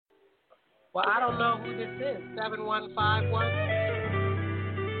Well, I don't know who this is. 7151.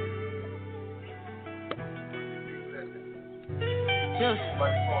 Just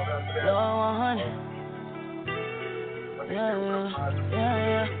low 100.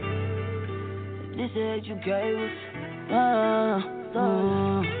 Yeah. This age you gave us.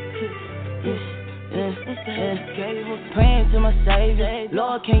 Praying to my Savior,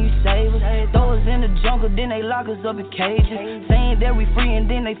 Lord, can you save us? Throw us in the jungle, then they lock us up in cages. Saying that we free and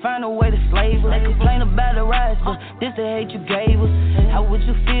then they find a way to slave us. They complain about the rise, but this the hate you gave us. How would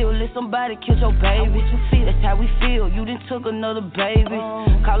you feel if somebody killed your baby? That's how we feel, you done took another baby.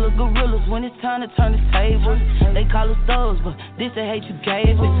 Call us gorillas when it's time to turn the tables. They call us thugs, but this the hate you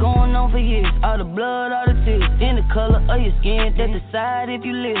gave us. Been going on for years, all the blood, all the tears. In the color of your skin, that decide if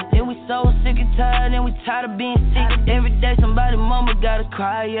you live. And we so sick and tired, and we tired of being sick. Every day somebody mama gotta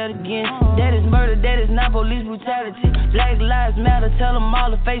cry yet again. That is murder, that is not police brutality. Black lives matter, tell them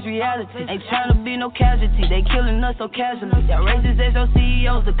all to face reality. Ain't trying to be no casualty, they killing us so casually. Y'all racist as your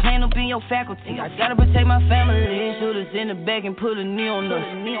CEOs, to clean up in your faculty. I gotta protect my family. Shoot us in the back and put a knee on us.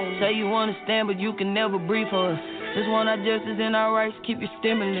 Say you understand, but you can never breathe for us. Just want our justice and our rights, keep your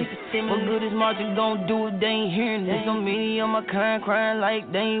stimulus. What good is marching gon' do if they ain't hearing this? So many of my kind crying like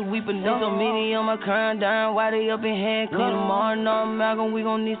they ain't weeping. There's so many of my kind dying while they up in hand. Clean them all, no Malcolm, we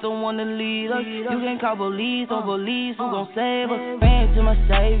gon' need someone to lead us. You can't call police on police, who gon' save us? Praying to my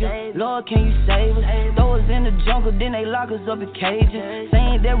Savior, Lord, can you save us? Throw us in the jungle, then they lock us up in cages.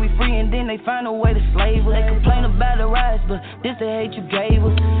 Saying that we free and then they find a way to slave us. They complain about the rise, but this the hate you gave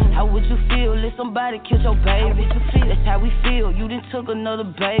us. How would you feel if somebody killed your baby? That's how we feel, you done took another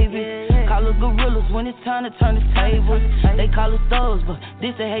baby. Call us gorillas when it's time to turn the tables. They call us thugs, but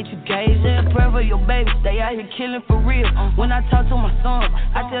this the hate you gave. Say a prayer for your baby, they out here killing for real. When I talk to my son,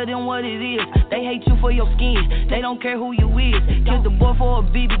 I tell them what it is. They hate you for your skin, they don't care who you is. Killed the boy for a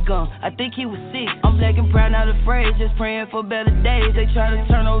BB gun, I think he was sick. I'm black and proud, not afraid, just praying for better days. They try to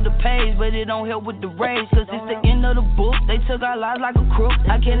turn over the page, but it don't help with the rage. Cause it's the end of the book, they took our lives like a crook.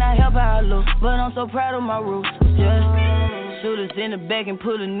 I cannot help how I look, but I'm so proud of my roots. Yeah. Shoot us in the back and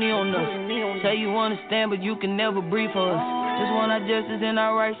put a knee on us. Say you understand, but you can never breathe for us. Just want our justice and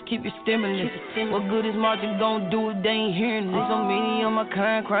our rights, keep your stimulus. What good is marching gon' do if they ain't hearing this? So many of my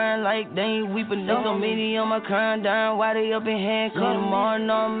kind crying like they ain't weeping. There's so many of my kind dying while they up in hand. Clean them all,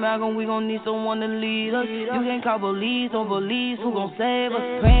 no Malcolm, we gon' need someone to lead us. You can't call police on police, who gon' save us?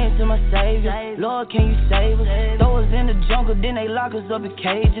 Praying to my Savior, Lord, can you save us? Throw us in the jungle, then they lock us up in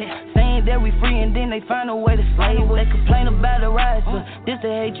cages. Saying that we free and then they find a way to slave us. They complain about the rise, but this the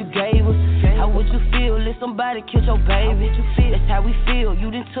hate you gave us. How would you feel if somebody killed your baby? That's how we feel, you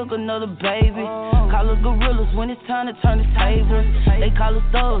done took another baby. Call us gorillas when it's time to turn the tables. They call us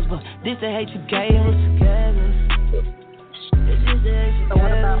thugs, but this the hate you gave us. This is the hate you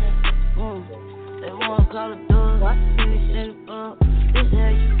gave us. They wanna call it thugs. This the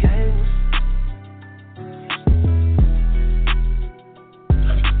hate you gave us.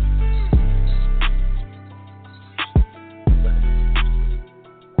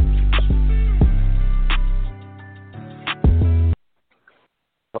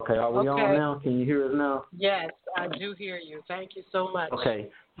 Okay, are we on now? Can you hear us now? Yes, I do hear you. Thank you so much. Okay,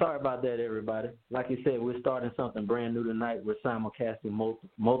 sorry about that, everybody. Like you said, we're starting something brand new tonight. We're simulcasting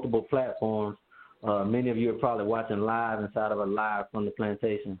multiple platforms. Many of you are probably watching live inside of a Live from the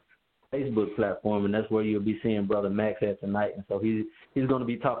Plantation Facebook platform, and that's where you'll be seeing Brother Max at tonight. And so he's going to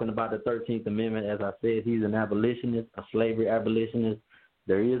be talking about the 13th Amendment. As I said, he's an abolitionist, a slavery abolitionist.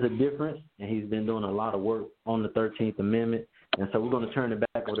 There is a difference, and he's been doing a lot of work on the 13th Amendment. And so we're going to turn it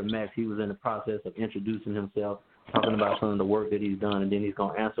back over to Max. He was in the process of introducing himself, talking about some of the work that he's done, and then he's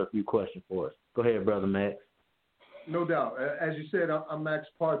going to answer a few questions for us. Go ahead, Brother Max. No doubt. As you said, I'm Max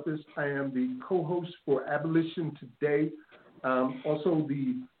Parthas. I am the co-host for Abolition Today. Also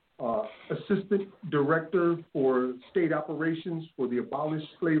the Assistant Director for State Operations for the Abolish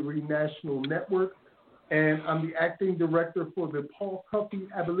Slavery National Network. And I'm the Acting Director for the Paul Cuffey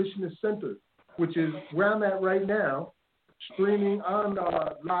Abolitionist Center, which is where I'm at right now, streaming on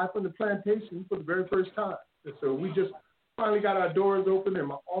Live from the Plantation for the very first time. And so we just finally got our doors open and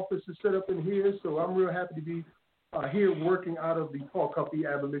my office is set up in here. So I'm real happy to be here working out of the Paul Cuffey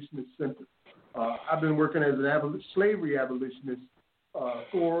Abolitionist Center. I've been working as an slavery abolitionist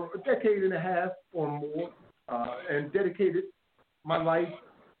for a decade and a half or more and dedicated my life,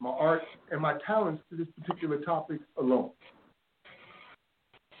 my art, and my talents to this particular topic alone.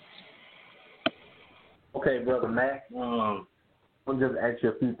 Okay, Brother Mac, I'll just ask you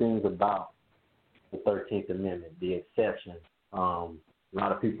a few things about the 13th Amendment, the exception. A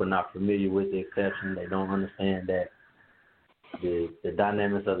lot of people are not familiar with the exception. They don't understand that the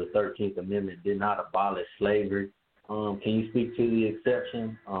dynamics of the 13th Amendment did not abolish slavery. Can you speak to the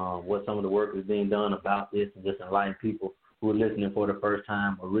exception, what some of the work is being done about this, and just enlighten people who are listening for the first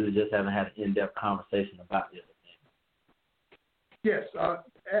time or really just haven't had an in-depth conversation about this? Yes.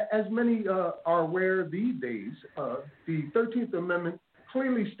 As many are aware these days, the 13th Amendment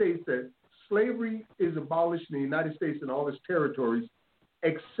clearly states that slavery is abolished in the United States and all its territories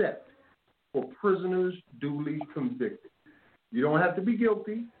except for prisoners duly convicted. You don't have to be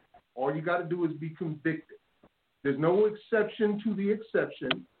guilty. All you got to do is be convicted. There's no exception to the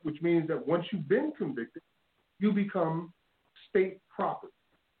exception, which means that once you've been convicted, you become state property.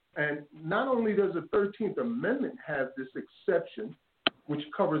 And not only does the 13th Amendment have this exception, which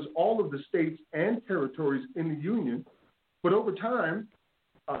covers all of the states and territories in the Union, but over time,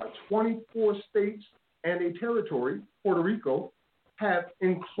 24 states and a territory, Puerto Rico, have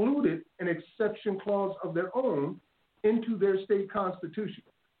included an exception clause of their own into their state constitution.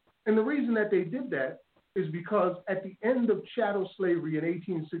 And the reason that they did that is because at the end of chattel slavery in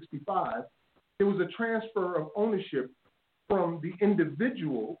 1865, there was a transfer of ownership from the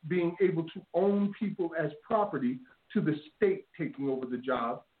individual being able to own people as property to the state taking over the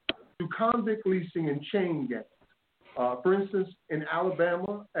job through convict leasing and chain gangs. For instance, in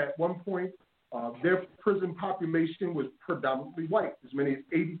Alabama, at one point, their prison population was predominantly white. As many as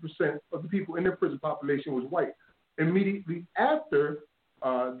 80% of the people in their prison population was white. Immediately after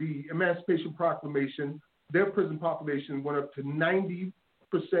the Emancipation Proclamation, their prison population went up to 90%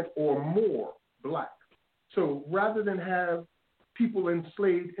 or more black. So rather than have people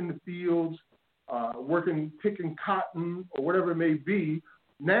enslaved in the fields, working, picking cotton or whatever it may be,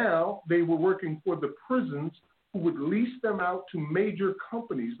 now they were working for the prisons who would lease them out to major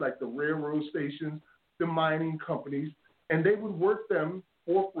companies like the railroad stations, the mining companies, and they would work them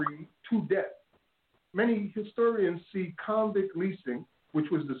for free to death. Many historians see convict leasing, which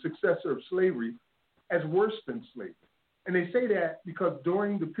was the successor of slavery, as worse than slavery. And they say that because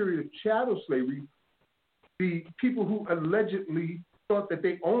during the period of chattel slavery, the people who allegedly thought that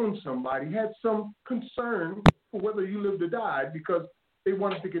they owned somebody had some concern for whether you lived or died because they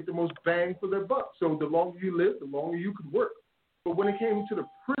wanted to get the most bang for their buck. So the longer you lived, the longer you could work. But when it came to the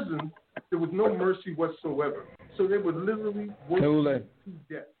prison, there was no mercy whatsoever. So they would literally work you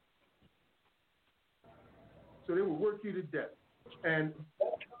to death. So they would work you to death. And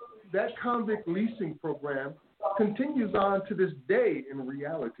that convict leasing program continues on to this day in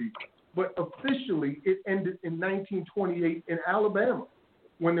reality. But officially, it ended in 1928 in Alabama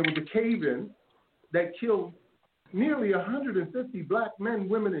when there was a cave-in that killed nearly 150 black men,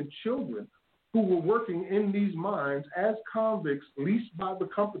 women, and children who were working in these mines as convicts leased by the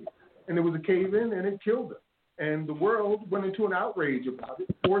company. And there was a cave-in, and it killed them. And the world went into an outrage about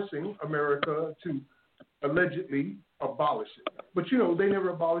it, forcing America to allegedly abolish it. But, you know, they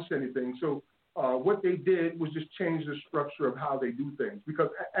never abolished anything. So what they did was just change the structure of how they do things. Because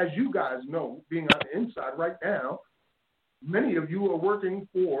as you guys know, being on the inside right now, many of you are working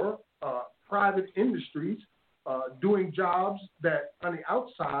for private industries, doing jobs that on the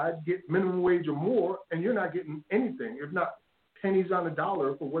outside get minimum wage or more, and you're not getting anything, if not pennies on the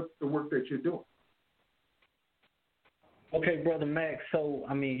dollar for what the work that you're doing. Okay, Brother Max, so,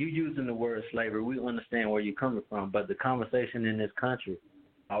 I mean, you using the word slavery. We understand where you're coming from, but the conversation in this country,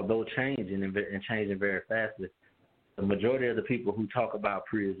 although changing and changing very fastly, the majority of the people who talk about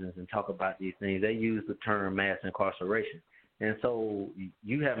prisons and talk about these things, they use the term mass incarceration. And so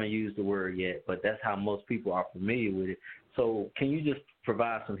you haven't used the word yet, but that's how most people are familiar with it. So can you just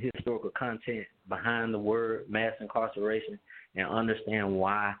provide some historical content behind the word mass incarceration and understand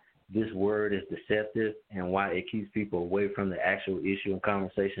why this word is deceptive and why it keeps people away from the actual issue and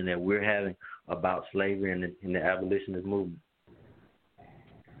conversation that we're having about slavery and the abolitionist movement?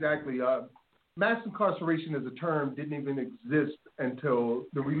 Exactly. Mass incarceration as a term didn't even exist until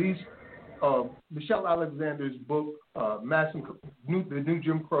the release of Michelle Alexander's book, The New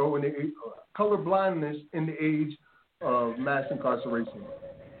Jim Crow and the Color Blindness in the Age of Mass Incarceration.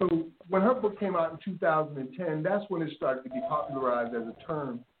 So when her book came out in 2010, that's when it started to be popularized as a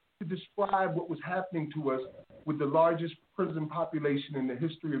term to describe what was happening to us with the largest prison population in the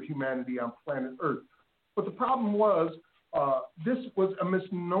history of humanity on planet Earth. But the problem was this was a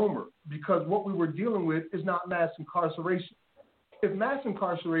misnomer because what we were dealing with is not mass incarceration. If mass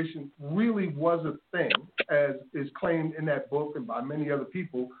incarceration really was a thing, as is claimed in that book and by many other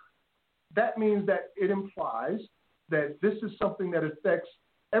people, that means that it implies that this is something that affects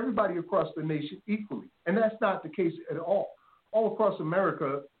everybody across the nation equally. And that's not the case at all. All across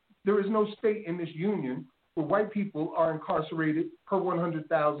America, there is no state in this union where white people are incarcerated per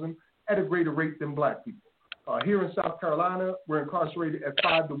 100,000 at a greater rate than black people. Here in South Carolina, we're incarcerated at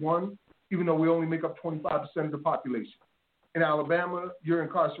 5-1, even though we only make up 25% of the population. In Alabama, you're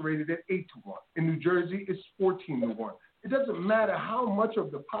incarcerated at 8-1. In New Jersey, it's 14-1. It doesn't matter how much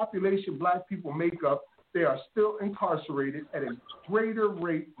of the population black people make up, they are still incarcerated at a greater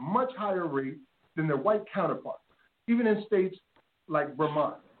rate, much higher rate than their white counterparts. Even in states like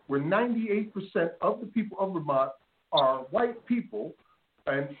Vermont, where 98% of the people of Vermont are white people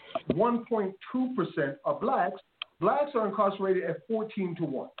and 1.2% are blacks, blacks are incarcerated at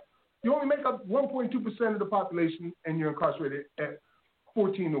 14-1. You only make up 1.2% of the population and you're incarcerated at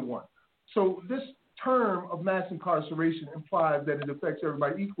 14-1. So this term of mass incarceration implies that it affects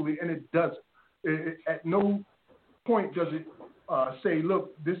everybody equally, and it doesn't. At no point does it say,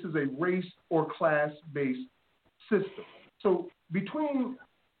 look, this is a race or class-based system. So between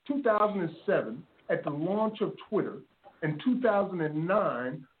 2007, at the launch of Twitter, and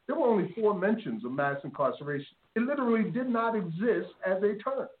 2009, there were only 4 mentions of mass incarceration. It literally did not exist as a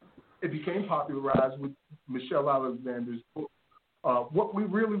term. It became popularized with Michelle Alexander's book. What we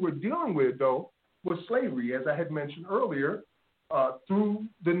really were dealing with, though, was slavery, as I had mentioned earlier, through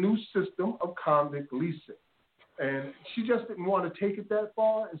the new system of convict leasing. And she just didn't want to take it that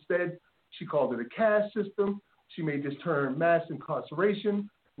far. Instead, she called it a caste system. She made this term mass incarceration,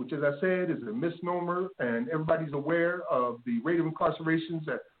 which, as I said, is a misnomer, and everybody's aware of the rate of incarcerations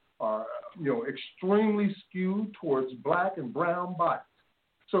that are, extremely skewed towards black and brown bodies.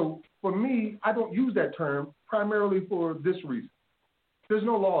 So for me, I don't use that term primarily for this reason. There's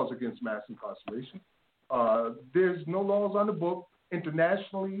no laws against mass incarceration. There's no laws on the book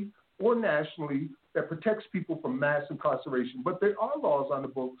internationally or nationally that protects people from mass incarceration, but there are laws on the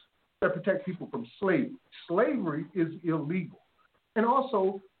books that protect people from slavery. Slavery is illegal. And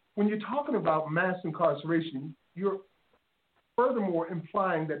also, when you're talking about mass incarceration, you're furthermore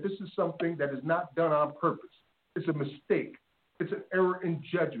implying that this is something that is not done on purpose. It's a mistake. It's an error in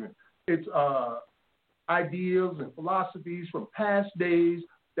judgment. It's ideas and philosophies from past days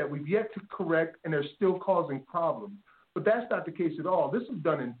that we've yet to correct, and they're still causing problems. But that's not the case at all. This is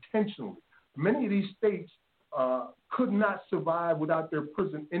done intentionally. Many of these states could not survive without their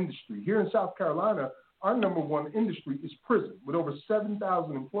prison industry. Here in South Carolina, our number one industry is prison, with over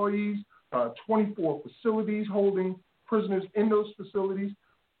 7,000 employees, 24 facilities holding prisoners in those facilities.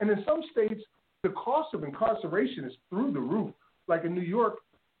 And in some states, the cost of incarceration is through the roof. Like in New York,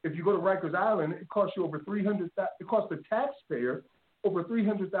 if you go to Rikers Island, it costs you over $300,000. It costs the taxpayer over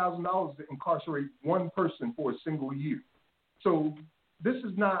 $300,000 to incarcerate one person for a single year. So this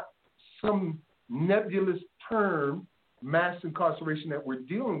is not some nebulous term, mass incarceration, that we're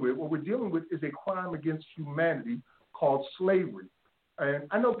dealing with. What we're dealing with is a crime against humanity called slavery. And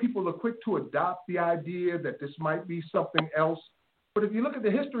I know people are quick to adopt the idea that this might be something else. But if you look at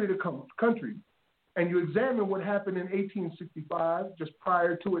the history of the country and you examine what happened in 1865, just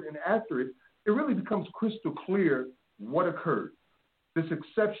prior to it and after it, it really becomes crystal clear what occurred. This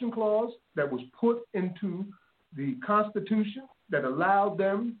exception clause that was put into the Constitution that allowed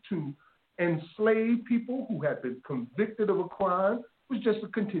them to enslave people who had been convicted of a crime was just a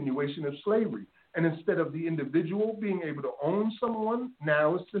continuation of slavery. And instead of the individual being able to own someone,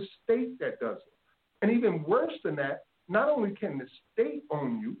 now it's the state that does it. And even worse than that, not only can the state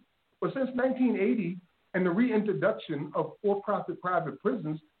own you, but since 1980 and the reintroduction of for-profit private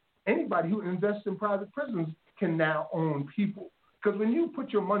prisons, anybody who invests in private prisons can now own people. Because when you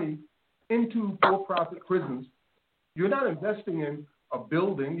put your money into for-profit prisons, you're not investing in a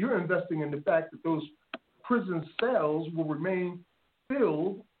building, you're investing in the fact that those prison cells will remain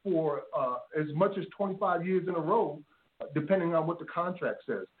filled for as much as 25 years in a row, depending on what the contract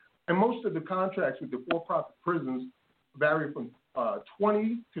says. And most of the contracts with the for-profit prisons vary from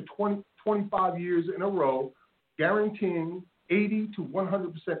 20 to 25 years in a row, guaranteeing 80 to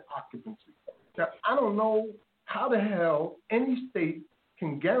 100% occupancy. Now, I don't know how the hell any state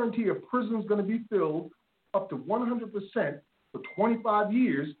can guarantee a prison is going to be filled up to 100% for 25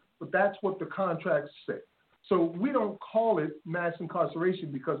 years, but that's what the contracts say. So we don't call it mass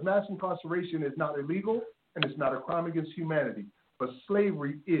incarceration because mass incarceration is not illegal and it's not a crime against humanity, but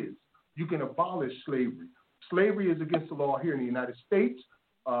slavery is. You can abolish slavery. Slavery is against the law here in the United States.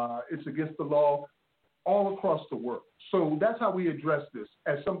 It's against the law all across the world. So that's how we address this,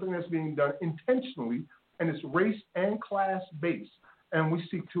 as something that's being done intentionally, and it's race and class based, and we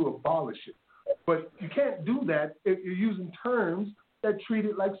seek to abolish it. But you can't do that if you're using terms that treat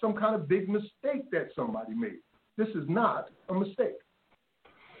it like some kind of big mistake that somebody made. This is not a mistake.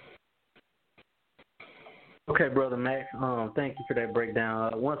 Okay, Brother Max, thank you for that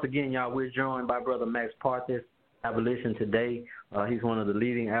breakdown. Once again, y'all, we're joined by Brother Max Parthas, Abolition Today. He's one of the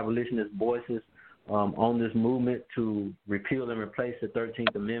leading abolitionist voices on this movement to repeal and replace the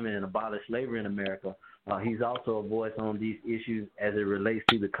 13th Amendment and abolish slavery in America. He's also a voice on these issues as it relates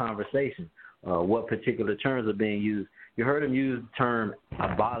to the conversation, what particular terms are being used. You heard him use the term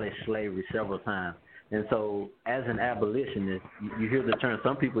abolish slavery several times. And so as an abolitionist, you hear the term,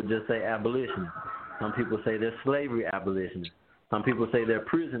 some people just say abolitionist. Some people say they're slavery abolitionists. Some people say they're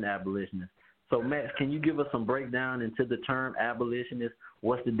prison abolitionists. So, Max, can you give us some breakdown into the term abolitionist?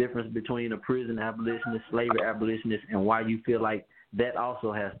 What's the difference between a prison abolitionist, slavery abolitionist, and why you feel like that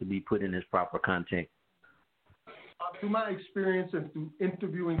also has to be put in its proper context? Through my experience and through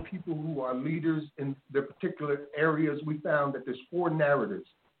interviewing people who are leaders in their particular areas, we found that there's 4 narratives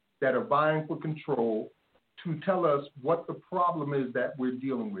that are vying for control to tell us what the problem is that we're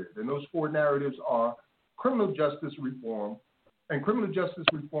dealing with. And those 4 narratives are criminal justice reform. And criminal justice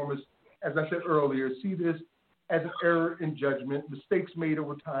reformists, as I said earlier, see this as an error in judgment, mistakes made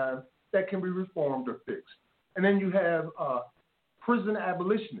over time that can be reformed or fixed. And then you have prison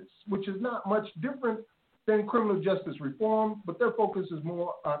abolitionists, which is not much different than criminal justice reform, but their focus is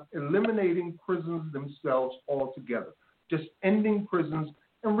more on eliminating prisons themselves altogether, just ending prisons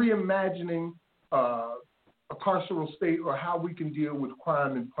and reimagining a carceral state or how we can deal with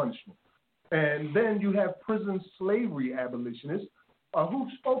crime and punishment. And then you have prison slavery abolitionists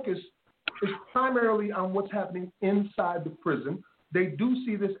whose focus is primarily on what's happening inside the prison. They do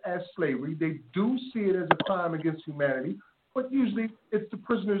see this as slavery. They do see it as a crime against humanity, but usually it's the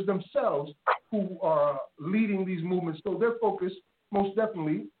prisoners themselves who are leading these movements. So their focus most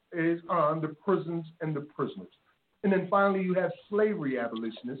definitely is on the prisons and the prisoners. And then finally, you have slavery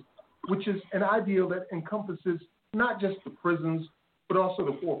abolitionists, which is an ideal that encompasses not just the prisons, but also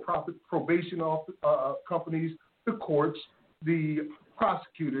the for-profit probation companies, the courts, the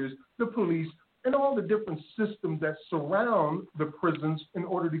prosecutors, the police, and all the different systems that surround the prisons in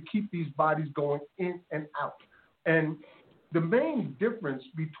order to keep these bodies going in and out. And the main difference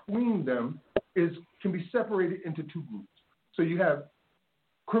between them can be separated into 2 groups. So you have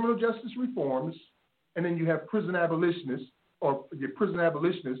criminal justice reforms, and then you have prison abolitionists,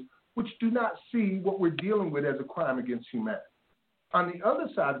 which do not see what we're dealing with as a crime against humanity. On the other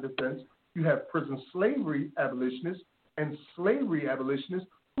side of the fence, you have prison slavery abolitionists and slavery abolitionists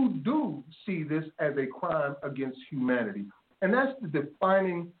who do see this as a crime against humanity. And that's the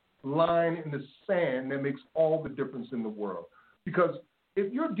defining line in the sand that makes all the difference in the world. Because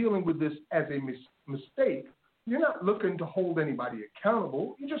if you're dealing with this as a mistake, you're not looking to hold anybody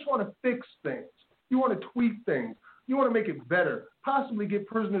accountable. You just want to fix things. You want to tweak things. You want to make it better, possibly get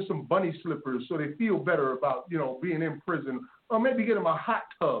prisoners some bunny slippers so they feel better about, being in prison, or maybe get them a hot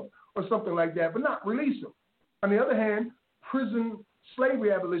tub or something like that, but not release them. On the other hand, prison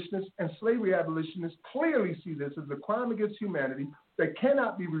slavery abolitionists and slavery abolitionists clearly see this as a crime against humanity that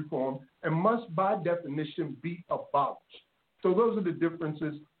cannot be reformed and must, by definition, be abolished. So those are the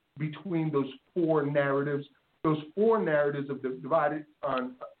differences between those 4 narratives. Those 4 narratives are divided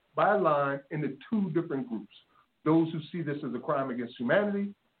by line into 2 different groups. Those who see this as a crime against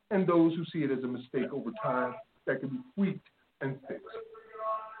humanity and those who see it as a mistake over time that can be tweaked and fixed.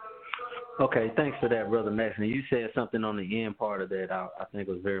 Okay, thanks for that, Brother Max. And you said something on the end part of that I think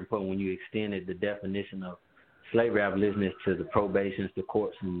was very important when you extended the definition of slavery abolitionists to the probations, the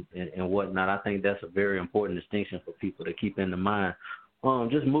courts, and whatnot. I think that's a very important distinction for people to keep in the mind.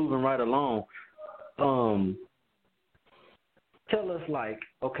 Just moving right along, tell us,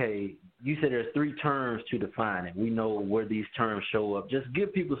 okay, you said there's 3 terms to define it. We know where these terms show up. Just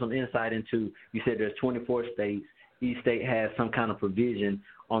give people some insight into, you said there's 24 states. Each state has some kind of provision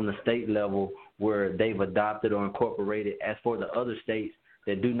on the state level where they've adopted or incorporated. As for the other states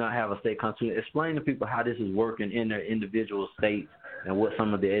that do not have a state constitution, explain to people how this is working in their individual states and what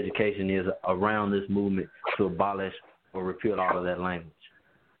some of the education is around this movement to abolish or repeal all of that language.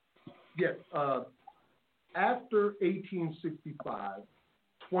 Yes. After 1865,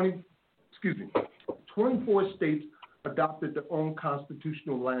 24 states adopted their own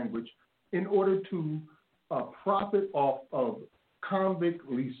constitutional language in order to profit off of convict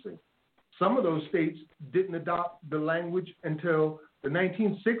leasing. Some of those states didn't adopt the language until the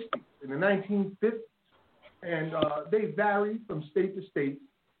 1960s and the 1950s, and they vary from state to state.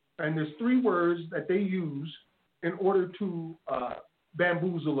 And there's 3 words that they use in order to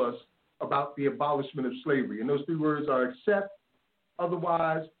bamboozle us about the abolishment of slavery. And those 3 words are except,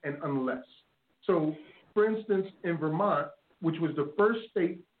 otherwise, and unless. So, for instance, in Vermont, which was the first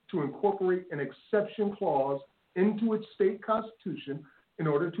state to incorporate an exception clause into its state constitution in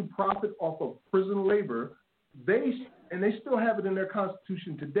order to profit off of prison labor, they still have it in their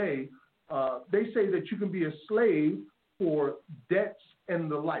constitution today. They say that you can be a slave for debts and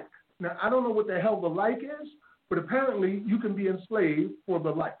the like. Now, I don't know what the hell the like is, but apparently you can be enslaved for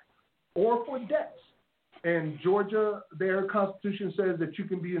the like or for debts. And Georgia, their constitution says that you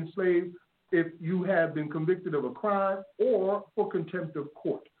can be enslaved if you have been convicted of a crime or for contempt of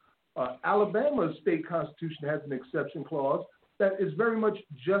court. Alabama's state constitution has an exception clause that is very much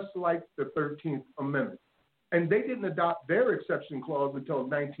just like the 13th Amendment. And they didn't adopt their exception clause until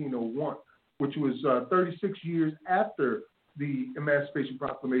 1901, which was 36 years after the Emancipation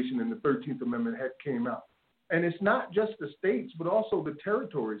Proclamation and the 13th Amendment had came out. And it's not just the states, but also the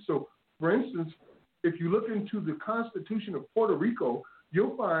territories. So, for instance, if you look into the Constitution of Puerto Rico,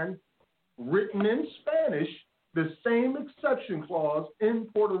 you'll find written in Spanish the same exception clause in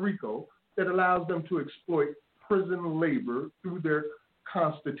Puerto Rico that allows them to exploit prison labor through their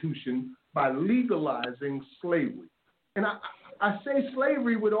constitution by legalizing slavery. And I say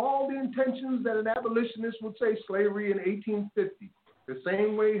slavery with all the intentions that an abolitionist would say slavery in 1850, the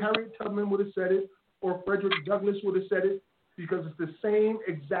same way Harriet Tubman would have said it or Frederick Douglass would have said it, because it's the same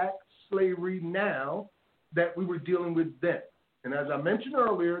exact slavery now that we were dealing with then. And as I mentioned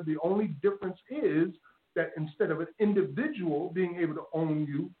earlier, the only difference is that instead of an individual being able to own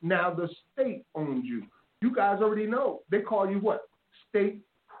you, now the state owns you. You guys already know. They call you what? State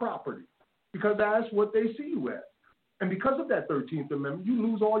property, because that's what they see you as. And because of that 13th Amendment, you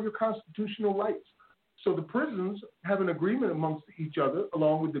lose all your constitutional rights. So the prisons have an agreement amongst each other,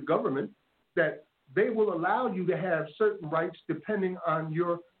 along with the government, that they will allow you to have certain rights depending on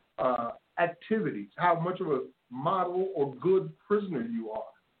your activities, how much of a model or good prisoner you are.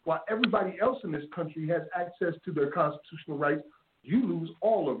 While everybody else in this country has access to their constitutional rights, you lose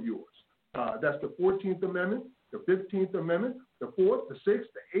all of yours. That's the 14th Amendment, the 15th Amendment, the 4th, the 6th,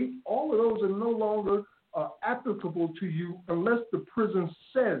 the 8th. All of those are no longer applicable to you unless the prison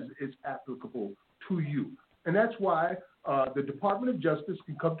says it's applicable to you. And that's why the Department of Justice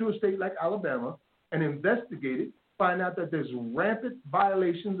can come to a state like Alabama and investigate it, find out that there's rampant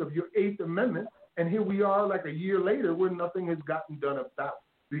violations of your 8th Amendment, and here we are like a year later where nothing has gotten done about it,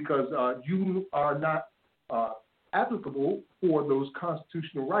 because you are not applicable for those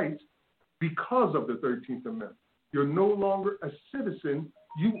constitutional rights because of the 13th Amendment. You're no longer a citizen.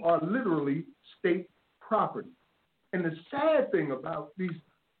 You are literally state property. And the sad thing about these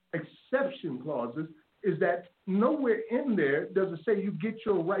exception clauses is that nowhere in there does it say you get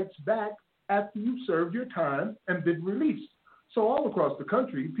your rights back after you've served your time and been released. So all across the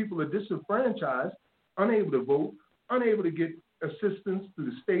country, people are disenfranchised, unable to vote, unable to get assistance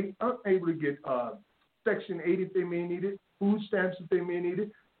through the state, unable to get Section 8 if they may need it, food stamps if they may need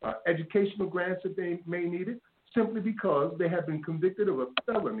it, educational grants if they may need it, simply because they have been convicted of a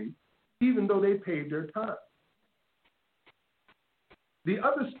felony, even though they paid their time. The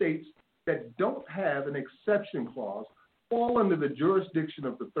other states that don't have an exception clause fall under the jurisdiction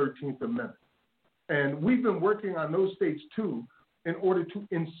of the 13th Amendment. And we've been working on those states, too, in order to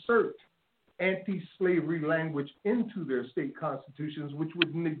insert anti-slavery language into their state constitutions, which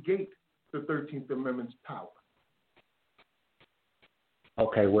would negate the 13th Amendment's power.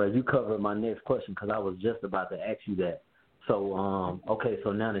 Okay, well, you covered my next question because I was just about to ask you that. So, okay,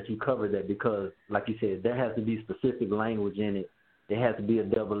 so now that you covered that, because, like you said, there has to be specific language in it. There has to be a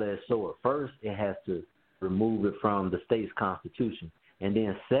double-edged sword. First, it has to remove it from the state's constitution. And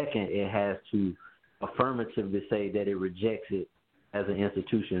then second, it has to affirmatively say that it rejects it as an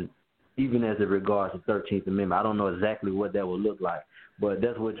institution, even as it regards the 13th Amendment. I don't know exactly what that will look like, but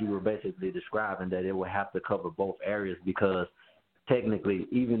that's what you were basically describing, that it will have to cover both areas, because technically,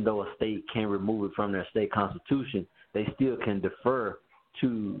 even though a state can remove it from their state constitution, they still can defer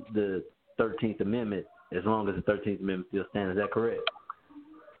to the 13th Amendment as long as the 13th Amendment still stands. Is that correct?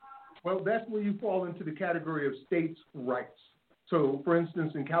 Well, that's where you fall into the category of states' rights. So, for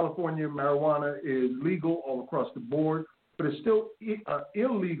instance, in California, marijuana is legal all across the board, but it's still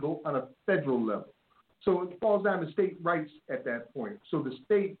illegal on a federal level. So it falls down to state rights at that point. So the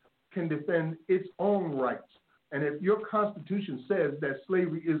state can defend its own rights. And if your constitution says that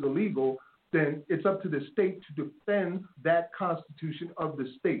slavery is illegal, then it's up to the state to defend that constitution of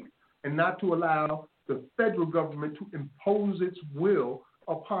the state and not to allow the federal government to impose its will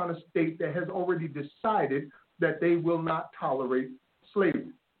upon a state that has already decided that they will not tolerate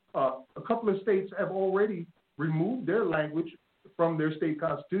slavery. A couple of states have already removed their language from their state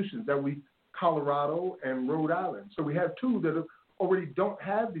constitutions, that we, Colorado and Rhode Island. So we have two that already don't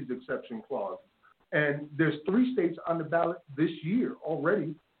have these exception clauses. And there's 3 states on the ballot this year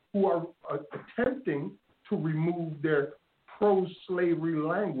already who are attempting to remove their pro-slavery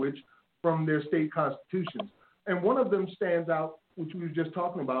language from their state constitutions. And one of them stands out, which we were just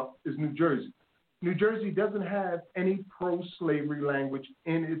talking about, is New Jersey. New Jersey doesn't have any pro-slavery language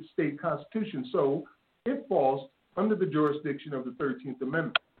in its state constitution, so it falls under the jurisdiction of the 13th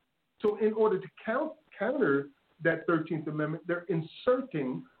Amendment. So in order to counter that 13th Amendment, they're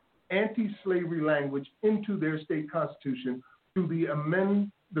inserting anti-slavery language into their state constitution through the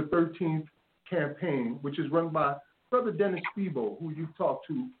Amend the 13th campaign, which is run by Brother Dennis Febo, who you've talked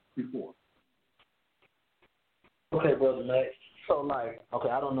to before. Okay, Brother Max. So,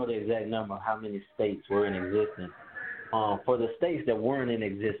 I don't know the exact number of how many states were in existence. For the states that weren't in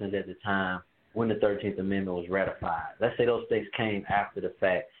existence at the time when the 13th Amendment was ratified, let's say those states came after the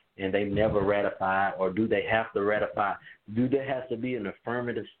fact and they never ratified, or do they have to ratify? Do there have to be an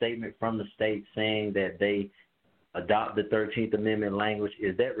affirmative statement from the state saying that they adopt the 13th Amendment language?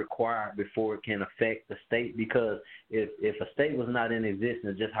 Is that required before it can affect the state? Because if a state was not in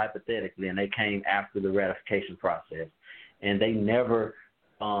existence, just hypothetically, and they came after the ratification process, and they never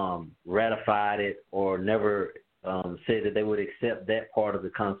ratified it or never said that they would accept that part of the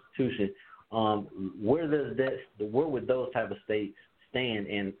Constitution, where would those type of states stand,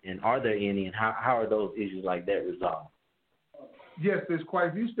 and are there any, and how are those issues like that resolved? Yes, there's quite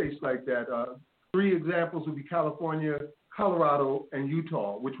a few states like that. 3 examples would be California, Colorado, and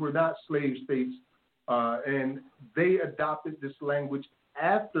Utah, which were not slave states, and they adopted this language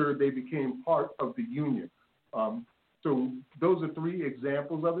after they became part of the Union. So those are 3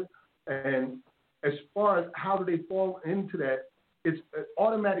 examples of it. And as far as how do they fall into that, it's an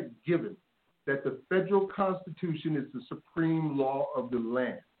automatic given that the federal Constitution is the supreme law of the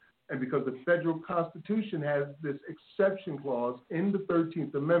land. And because the federal Constitution has this exception clause in the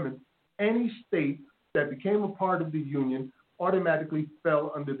 13th Amendment, any state that became a part of the Union automatically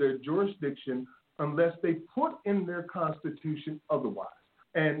fell under their jurisdiction unless they put in their Constitution otherwise.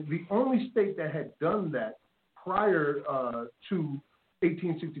 And the only state that had done that prior to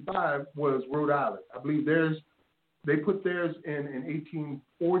 1865 was Rhode Island. I believe they put theirs in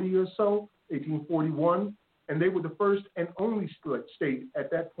 1840 or so, 1841, and they were the first and only state at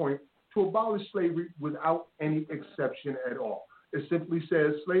that point to abolish slavery without any exception at all. It simply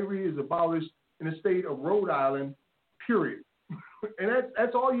says slavery is abolished in the state of Rhode Island, period. And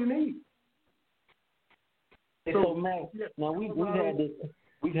that's all you need. So Max, now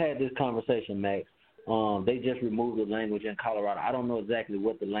we've had this conversation, Max. They just removed the language in Colorado. I don't know exactly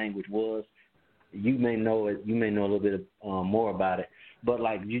what the language was. You may know it. You may know a little bit more about it. But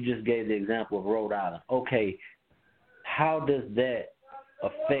like you just gave the example of Rhode Island. Okay, how does that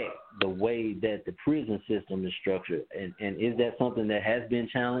affect the way that the prison system is structured? And is that something that has been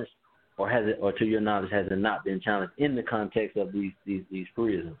challenged, or has it, or to your knowledge, has it not been challenged in the context of these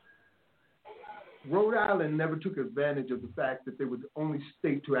prisons? Rhode Island never took advantage of the fact that they were the only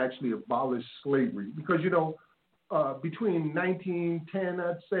state to actually abolish slavery. Because, between 1910,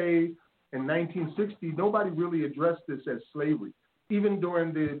 I'd say, and 1960, nobody really addressed this as slavery. Even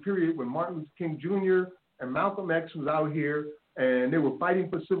during the period when Martin Luther King Jr. and Malcolm X was out here and they were fighting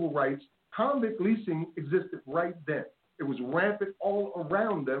for civil rights, convict leasing existed right then. It was rampant all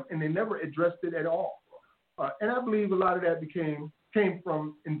around them, and they never addressed it at all. And I believe a lot of that came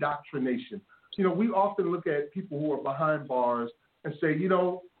from indoctrination. We often look at people who are behind bars and say,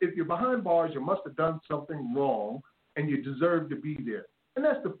 if you're behind bars, you must have done something wrong and you deserve to be there. And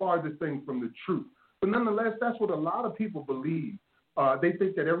that's the farthest thing from the truth. But nonetheless, that's what a lot of people believe. They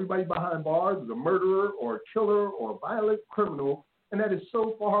think that everybody behind bars is a murderer or a killer or a violent criminal, and that is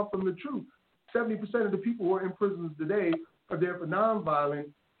so far from the truth. 70% of the people who are in prisons today are there for nonviolent,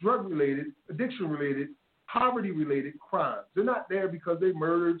 drug-related, addiction-related, poverty-related crimes. They're not there because they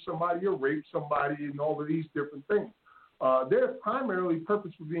murdered somebody or raped somebody and all of these different things. Their primarily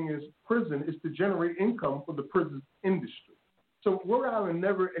purpose for being in prison is to generate income for the prison industry. So Rhode Island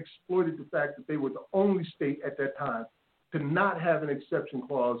never exploited the fact that they were the only state at that time to not have an exception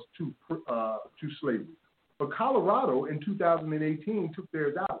clause to slavery. But Colorado in 2018 took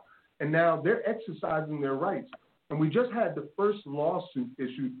theirs out, and now they're exercising their rights. And we just had the first lawsuit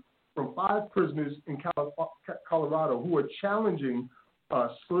issued from 5 prisoners in Colorado who are challenging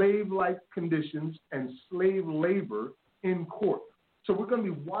slave-like conditions and slave labor in court. So we're going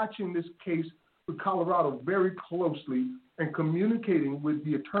to be watching this case with Colorado very closely and communicating with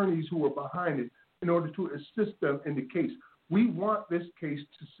the attorneys who are behind it in order to assist them in the case. We want this case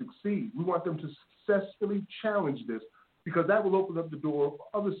to succeed. We want them to successfully challenge this, because that will open up the door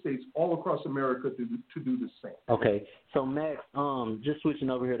for other states all across America to do the same. Okay, so Max, just switching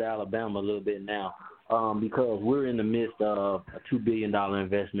over here to Alabama a little bit now, because we're in the midst of a $2 billion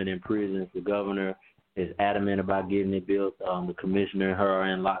investment in prisons. The governor is adamant about getting it built. The commissioner and her are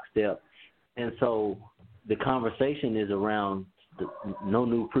in lockstep. And so the conversation is around no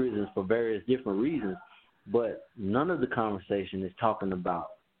new prisons for various different reasons, but none of the conversation is talking about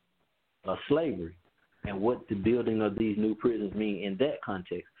slavery and what the building of these new prisons mean in that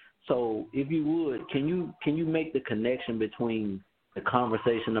context. So if you would, can you make the connection between the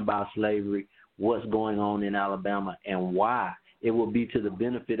conversation about slavery, what's going on in Alabama, and why it will be to the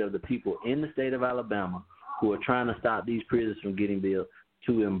benefit of the people in the state of Alabama who are trying to stop these prisons from getting built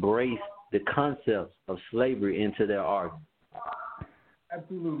to embrace the concepts of slavery into their argument?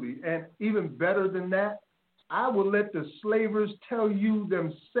 Absolutely. And even better than that, I will let the slavers tell you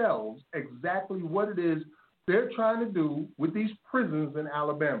themselves exactly what it is they're trying to do with these prisons in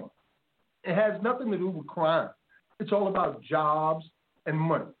Alabama. It has nothing to do with crime. It's all about jobs and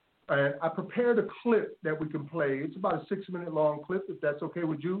money. And I prepared a clip that we can play. It's about a 6-minute long clip, if that's okay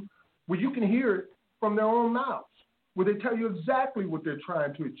with you, where you can hear it from their own mouths, where they tell you exactly what they're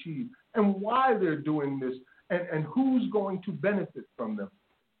trying to achieve and why they're doing this and who's going to benefit from them.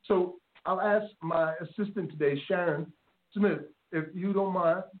 So I'll ask my assistant today, Sharon Smith, if you don't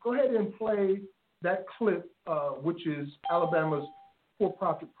mind, go ahead and play that clip, which is Alabama's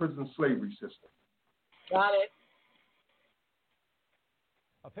for-profit prison slavery system. Got it.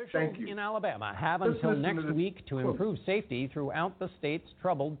 Officials in Alabama have until next week to improve safety throughout the state's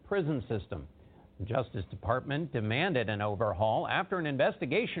troubled prison system. The Justice Department demanded an overhaul after an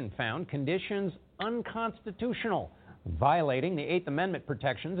investigation found conditions unconstitutional, violating the Eighth Amendment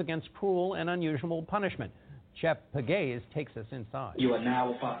protections against cruel and unusual punishment. Jeff Pegues takes us inside. You are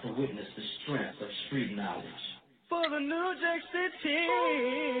now about to witness the strength of street knowledge. For the New Jack City.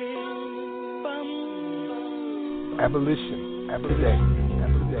 Abolition.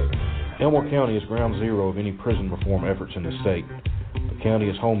 Elmore County is ground zero of any prison reform efforts in the state. The county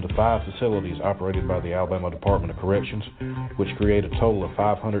is home to 5 facilities operated by the Alabama Department of Corrections, which create a total of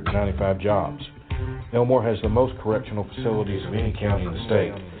 595 jobs. Elmore has the most correctional facilities of any county in the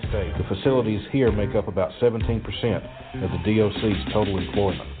state. The facilities here make up about 17% of the DOC's total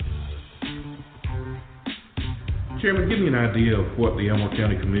employment. Chairman, give me an idea of what the Elmore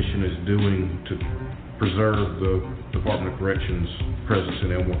County Commission is doing to preserve the Department of Corrections presence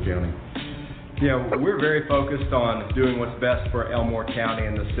in Elmore County. Yeah, we're very focused on doing what's best for Elmore County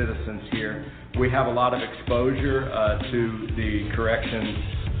and the citizens here. We have a lot of exposure to the corrections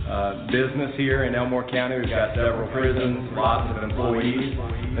business here in Elmore County. We've got several prisons, lots of employees,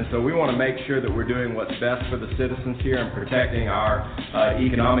 and so we want to make sure that we're doing what's best for the citizens here and protecting our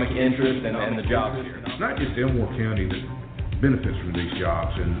economic interests and the jobs here. It's not just Elmore County that benefits from these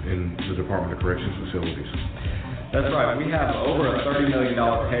jobs in the Department of Corrections facilities. That's right. We have over a $30 million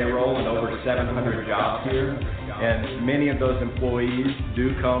payroll and over 700 jobs here. And many of those employees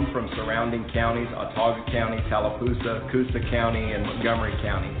do come from surrounding counties, Autauga County, Tallapoosa, Coosa County, and Montgomery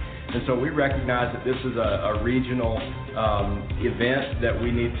County. And so we recognize that this is a regional event that we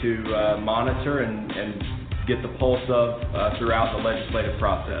need to monitor and get the pulse of throughout the legislative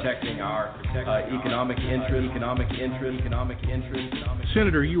process, protecting our economic interest.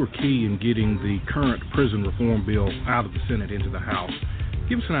 Senator, you were key in getting the current prison reform bill out of the Senate into the House.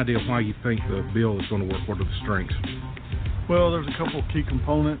 Give us an idea of why you think the bill is going to work. What are the strengths? Well, there's a couple of key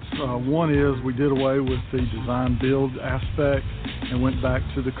components. One is we did away with the design build aspect and went back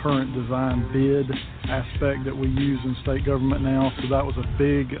to the current design bid aspect that we use in state government now. So that was a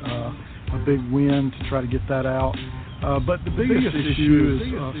big win to try to get that out. But the biggest issue is,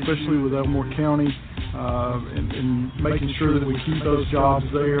 especially with Elmore County, in making sure that we keep those jobs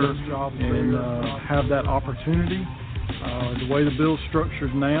there and have that opportunity. The way the bill's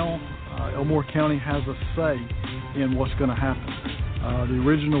structured now, Elmore County has a say in what's going to happen. The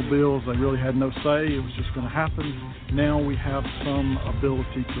original bills, they really had no say. It was just going to happen. Now we have some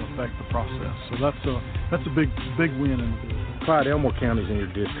ability to affect the process. So that's a big win in the bill. Clyde, Elmore County's in your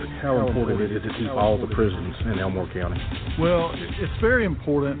district. How important is it to keep all the prisons in Elmore County? Well, it's very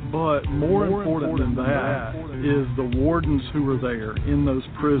important, but more important than that is the wardens who are there in those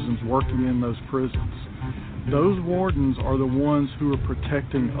prisons, working in those prisons. Those wardens are the ones who are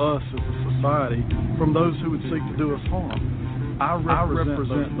protecting us as a society from those who would seek to do us harm. I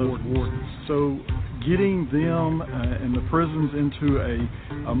represent those wardens. So getting them and the prisons into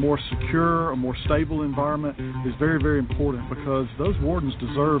a more secure, a more stable environment is very, very important because those wardens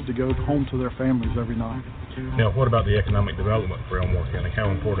deserve to go home to their families every night. Now, what about the economic development for Elmore County? How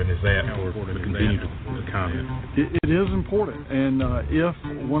important is that for the continued economy? It is important, and if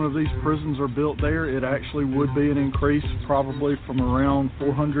one of these prisons are built there, it actually would be an increase probably from around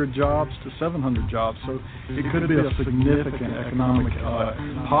 400 jobs to 700 jobs. So it could be a significant economic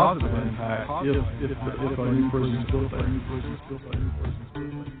positive impact if a new prison is built there.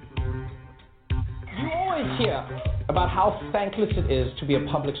 You always hear about how thankless it is to be a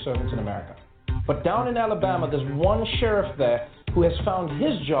public servant in America. But down in Alabama, there's one sheriff there who has found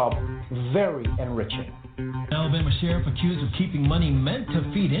his job very enriching. Alabama sheriff accused of keeping money meant to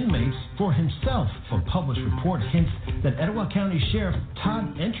feed inmates for himself. A published report hints that Etowah County Sheriff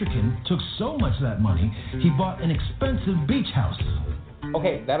Todd Entricken took so much of that money, he bought an expensive beach house.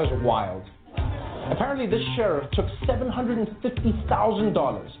 Okay, that is wild. Apparently, this sheriff took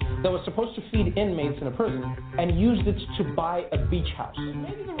 $750,000 that was supposed to feed inmates in a prison and used it to buy a beach house.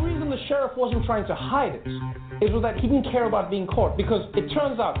 Maybe the reason the sheriff wasn't trying to hide it is that he didn't care about being caught, because it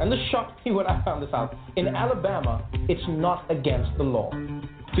turns out, and this shocked me when I found this out, in Alabama, it's not against the law.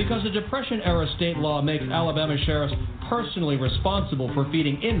 Because the Depression-era state law makes Alabama sheriffs personally responsible for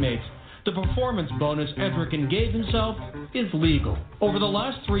feeding inmates, the performance bonus Entricken gave himself is legal. Over the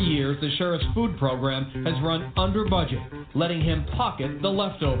last 3 years, the sheriff's food program has run under budget, letting him pocket the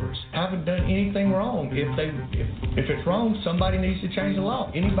leftovers. I haven't done anything wrong. If it's wrong, somebody needs to change the law.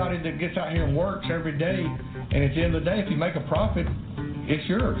 Anybody that gets out here and works every day, and at the end of the day, if you make a profit, it's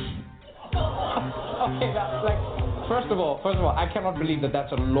yours. Okay, first of all, I cannot believe that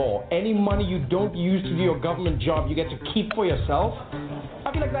that's a law. Any money you don't use to do your government job, you get to keep for yourself.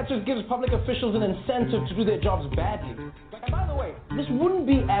 I feel like that just gives public officials an incentive to do their jobs badly. And by the way, this wouldn't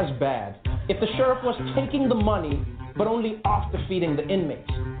be as bad if the sheriff was taking the money, but only after feeding the inmates.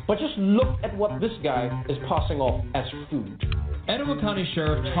 But just look at what this guy is passing off as food. Etowah County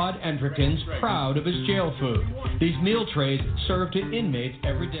Sheriff Todd Entricken's proud of his jail food. These meal trays served to inmates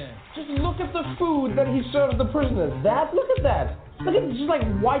every day. Just look at the food that he serves the prisoners. Look at that. Look at just like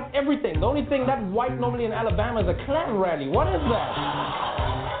white everything. The only thing that white normally in Alabama is a Klan rally. What is that?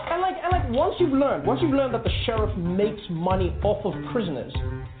 And once you've learned that the sheriff makes money off of prisoners,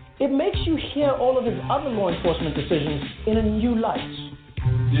 it makes you hear all of his other law enforcement decisions in a new light.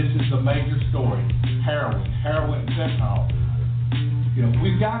 This is a major story. Heroin and fentanyl.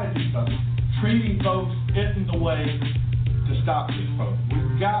 We've got to do something. Treating folks isn't the way to stop these folks.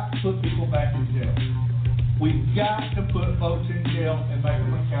 We've got to put people back in jail. We've got to put folks in jail and make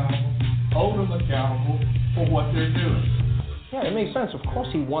them accountable, hold them accountable for what they're doing. Yeah, it makes sense. Of course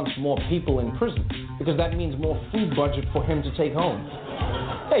he wants more people in prison, because that means more food budget for him to take home.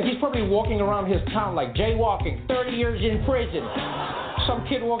 Hey, he's probably walking around his town like jaywalking, 30 years in prison. Some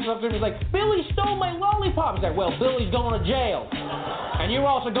kid walks up to him and is like, Billy stole my lollipop. He's like, well, Billy's going to jail. And you're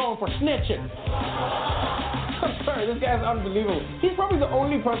also going for snitching. I'm sorry, this guy's unbelievable. He's probably the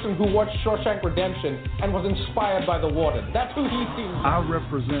only person who watched Shawshank Redemption and was inspired by the warden. That's who he seems. I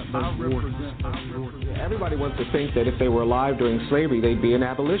represent those wardens. Everybody wants to think that if they were alive during slavery, they'd be an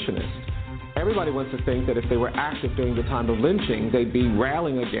abolitionist. Everybody wants to think that if they were active during the time of lynching, they'd be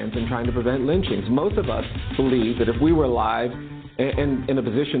railing against and trying to prevent lynchings. Most of us believe that if we were alive and in a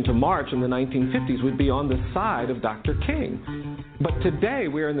position to march in the 1950s, we'd be on the side of Dr. King. But today,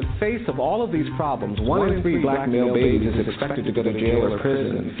 we're in the face of all of these problems. 1 in 3 black male babies is expected to go to jail or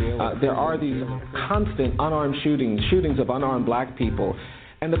prison. There are these constant unarmed shootings of unarmed black people.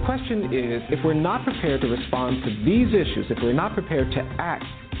 And the question is, if we're not prepared to respond to these issues, if we're not prepared to act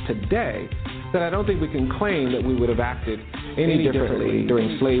today, then I don't think we can claim that we would have acted any differently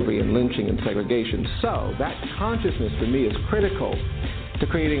during slavery and lynching and segregation. So that consciousness for me is critical to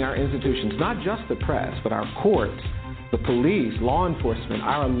creating our institutions, not just the press, but our courts, the police, law enforcement,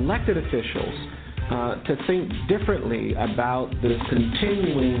 our elected officials, to think differently about this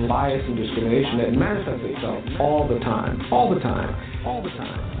continuing bias and discrimination that manifests itself all the time.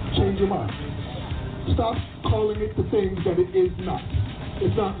 Change your mind. Stop calling it the things that it is not.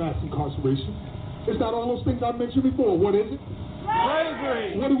 It's not mass incarceration. It's not all those things I mentioned before. What is it?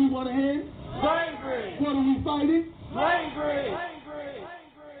 Slavery. What do we want to end? Slavery. What are we fighting? Slavery.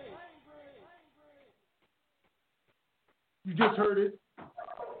 You just heard it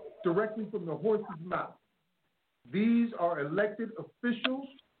directly from the horse's mouth. These are elected officials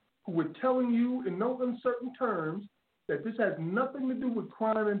who were telling you in no uncertain terms that this has nothing to do with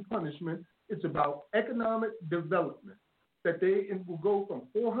crime and punishment. It's about economic development, that they will go from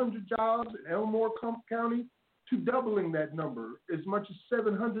 400 jobs in Elmore County to doubling that number, as much as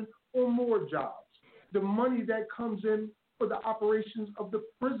 700 or more jobs. The money that comes in for the operations of the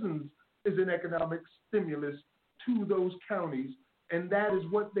prisons is an economic stimulus to those counties, and that is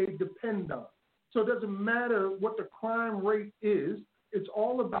what they depend on. So it doesn't matter what the crime rate is. It's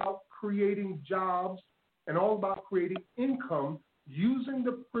all about creating jobs and all about creating income using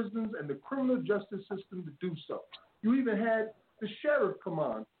the prisons and the criminal justice system to do so. You even had the sheriff come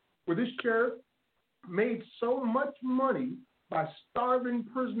on, where this sheriff made so much money by starving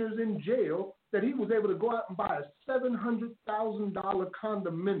prisoners in jail that he was able to go out and buy a $700,000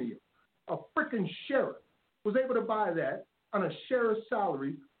 condominium. A freaking sheriff was able to buy that on a sheriff's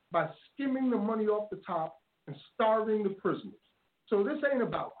salary by skimming the money off the top and starving the prisoners. So this ain't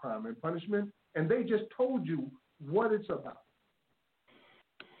about crime and punishment, and they just told you what it's about.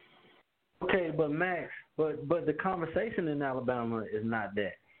 Okay, but Max, but the conversation in Alabama is not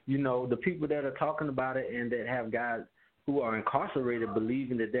that. You know, the people that are talking about it and that have guys who are incarcerated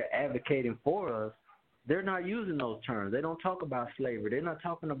believing that they're advocating for us, they're not using those terms. They don't talk about slavery. They're not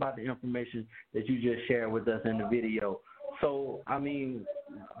talking about the information that you just shared with us in the video. So, I mean,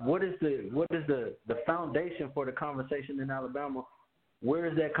 what is the foundation for the conversation in Alabama? Where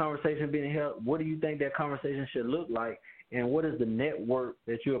is that conversation being held? What do you think that conversation should look like? And what is the network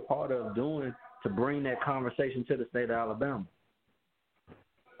that you're a part of doing to bring that conversation to the state of Alabama?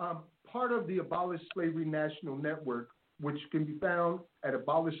 Part of the Abolish Slavery National Network, which can be found at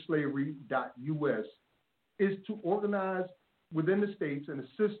abolishslavery.us, is to organize within the states and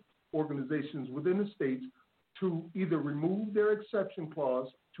assist organizations within the states to either remove their exception clause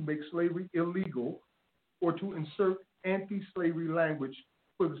to make slavery illegal or to insert anti-slavery language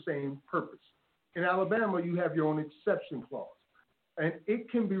for the same purpose. In Alabama, you have your own exception clause, and it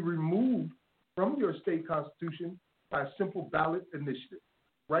can be removed from your state constitution by a simple ballot initiative.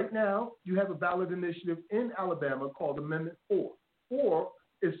 Right now, you have a ballot initiative in Alabama called Amendment 4. 4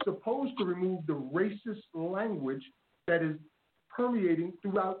 is supposed to remove the racist language that is permeating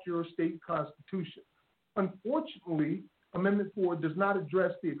throughout your state constitution. Unfortunately, Amendment 4 does not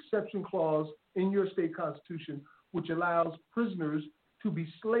address the exception clause in your state constitution, which allows prisoners to be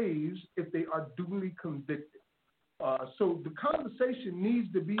slaves if they are duly convicted. So the conversation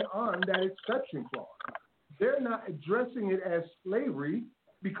needs to be on that exception clause. They're not addressing it as slavery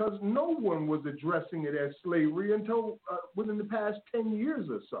because no one was addressing it as slavery until within the past 10 years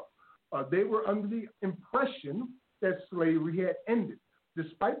or so. They were under the impression that slavery had ended,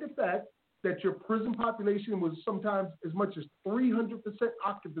 despite the fact that your prison population was sometimes as much as 300%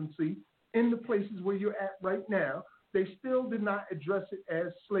 occupancy in the places where you're at right now. They still did not address it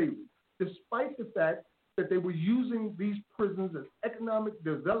as slavery, despite the fact that they were using these prisons as economic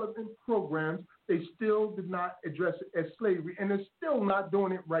development programs. They still did not address it as slavery, and they're still not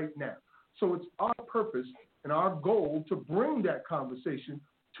doing it right now. So it's our purpose and our goal to bring that conversation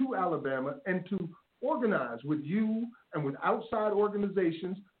to Alabama and to organize with you and with outside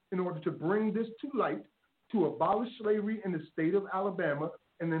organizations in order to bring this to light, to abolish slavery in the state of Alabama,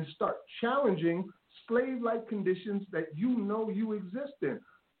 and then start challenging slave-like conditions that you know you exist in.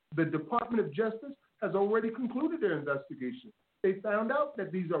 The Department of Justice has already concluded their investigation. They found out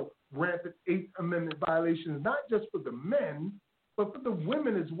that these are rampant Eighth Amendment violations, not just for the men, but for the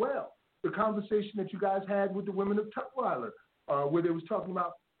women as well. The conversation that you guys had with the women of Tutwiler, where they was talking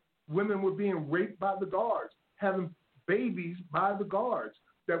about women were being raped by the guards, having babies by the guards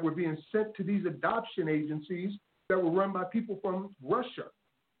that were being sent to these adoption agencies that were run by people from Russia.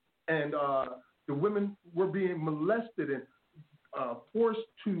 And the women were being molested and forced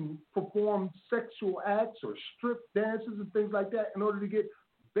to perform sexual acts or strip dances and things like that in order to get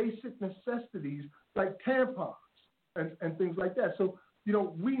basic necessities like tampons and things like that. So, you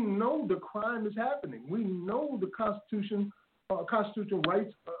know, we know the crime is happening. We know the constitutional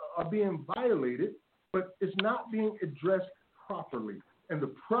rights are being violated, but it's not being addressed properly. And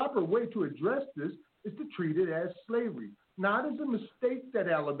the proper way to address this is to treat it as slavery, not as a mistake that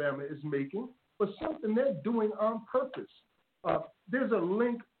Alabama is making, but something they're doing on purpose. There's a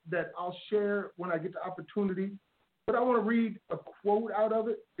link that I'll share when I get the opportunity, but I want to read a quote out of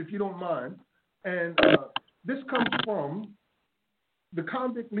it, if you don't mind. And this comes from the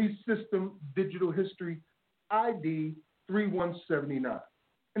Convict Lease System Digital History ID 3179.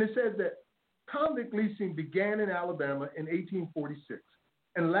 And it says that convict leasing began in Alabama in 1846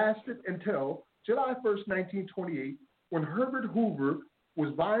 and lasted until July 1st, 1928, when Herbert Hoover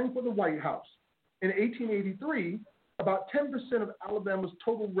was vying for the White House. In 1883, about 10% of Alabama's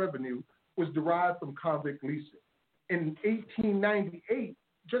total revenue was derived from convict leasing. In 1898,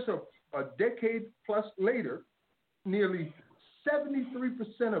 just a decade plus later, nearly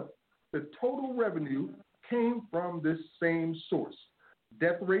 73% of the total revenue came from this same source.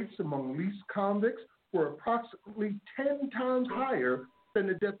 Death rates among leased convicts were approximately 10 times higher than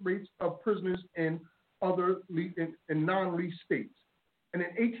the death rates of prisoners in other in non-leased states. And in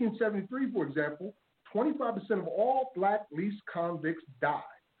 1873, for example, 25% of all black leased convicts died.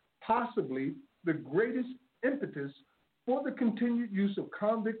 Possibly the greatest impetus for the continued use of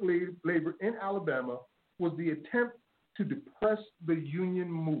convict labor in Alabama was the attempt to depress the union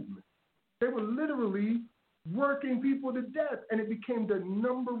movement. They were literally working people to death, and it became the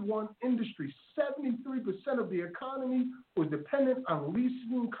number one industry. 73% of the economy was dependent on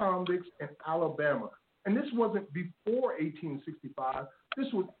leasing convicts in Alabama. And this wasn't before 1865. This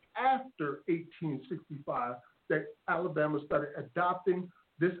was after 1865 that Alabama started adopting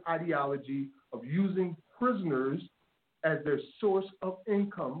this ideology of using prisoners as their source of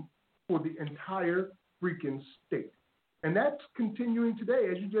income for the entire freaking state. And that's continuing today.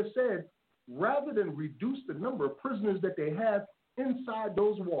 As you just said, rather than reduce the number of prisoners that they have inside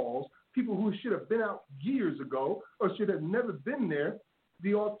those walls, people who should have been out years ago or should have never been there,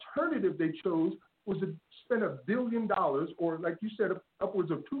 the alternative they chose was to spend $1 billion, or like you said,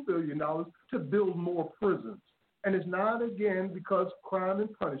 upwards of $2 billion to build more prisons. And it's not, again, because crime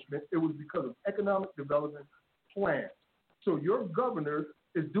and punishment. It was because of economic development plans. So your governor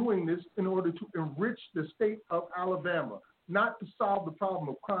is doing this in order to enrich the state of Alabama, not to solve the problem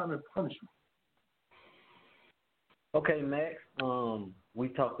of crime and punishment. Okay, Max, we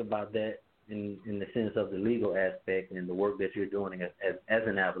talked about that in the sense of the legal aspect and the work that you're doing as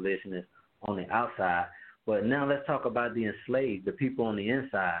an abolitionist on the outside. But now let's talk about the enslaved, the people on the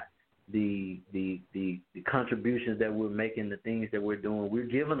inside, the contributions that we're making, the things that we're doing. We're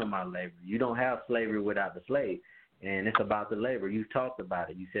giving them our labor. You don't have slavery without the slave. And it's about the labor. You talked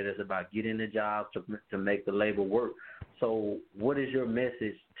about it. You said it's about getting the jobs to make the labor work. So what is your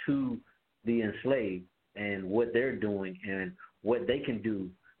message to the enslaved and what they're doing and what they can do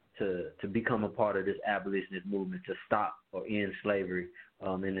to become a part of this abolitionist movement to stop or end slavery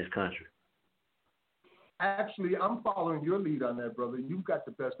in this country? Actually, I'm following your lead on that, brother. You've got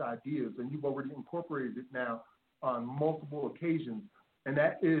the best ideas, and you've already incorporated it now on multiple occasions. And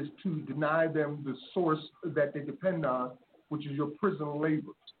that is to deny them the source that they depend on, which is your prison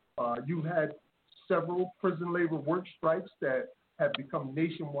labor. You've had several prison labor work strikes that have become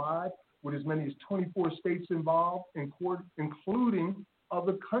nationwide, with as many as 24 states involved, including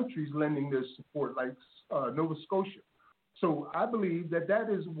other countries lending their support, like Nova Scotia. So I believe that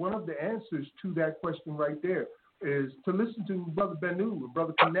is one of the answers to that question right there, is to listen to Brother Benu and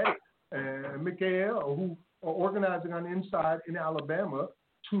Brother Kinetic and Mikael, who are organizing on the inside in Alabama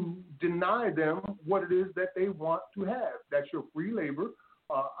to deny them what it is that they want to have. That's your free labor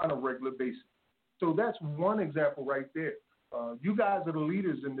on a regular basis. So that's one example right there. You guys are the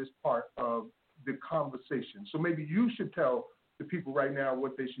leaders in this part of the conversation. So maybe you should tell the people right now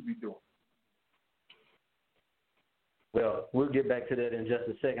what they should be doing. Well, we'll get back to that in just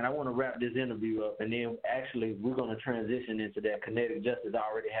a second. I want to wrap this interview up, and then actually we're going to transition into that. Kinetic Justice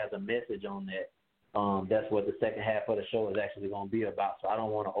already has a message on that. That's what the second half of the show is actually going to be about. So I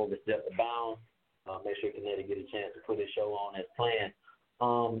don't want to overstep the bounds. Make sure Kinetic get a chance to put his show on as planned.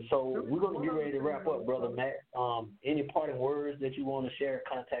 So we're going to get ready to wrap up, Brother Max. Any parting words that you want to share,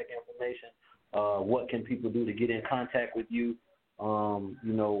 contact information? What can people do to get in contact with you?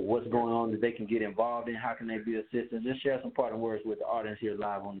 What's going on that they can get involved in? How can they be assisted? Just share some parting words with the audience here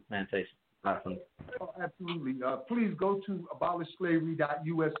live on the plantation. Oh, absolutely. Please go to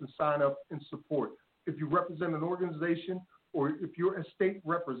abolishslavery.us and sign up and support. If you represent an organization or if you're a state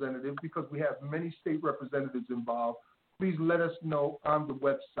representative, because we have many state representatives involved, please let us know on the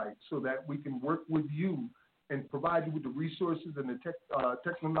website so that we can work with you and provide you with the resources and the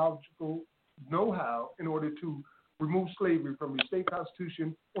technological know-how in order to remove slavery from your state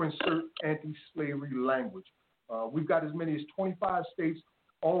constitution or insert anti-slavery language. We've got as many as 25 states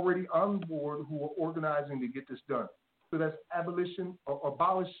already on board who are organizing to get this done. So that's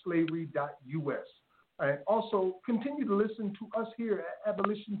abolishslavery.us. And also continue to listen to us here at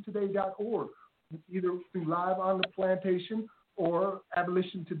abolitiontoday.org, either through Live on the Plantation or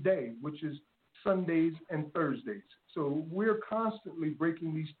Abolition Today, which is Sundays and Thursdays. So we're constantly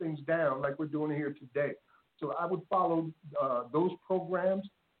breaking these things down like we're doing here today. So I would follow those programs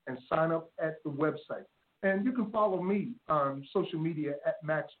and sign up at the website. And you can follow me on social media at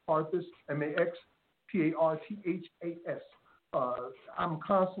Max Parthas, MaxParthas. I'm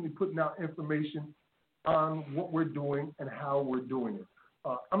constantly putting out information on what we're doing and how we're doing it.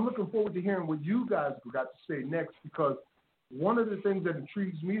 I'm looking forward to hearing what you guys got to say next, because one of the things that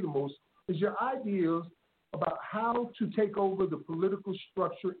intrigues me the most is your ideas about how to take over the political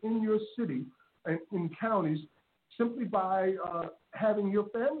structure in your city and in counties simply by having your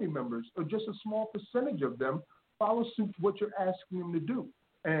family members or just a small percentage of them follow suit to what you're asking them to do.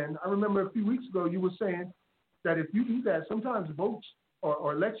 And I remember a few weeks ago you were saying that if you do that, sometimes votes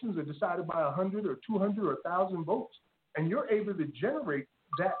or elections are decided by 100 or 200 or 1,000 votes, and you're able to generate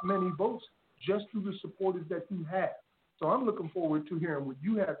that many votes just through the supporters that you have. So I'm looking forward to hearing what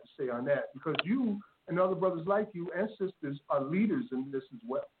you have to say on that, because you and other brothers like you and sisters are leaders in this as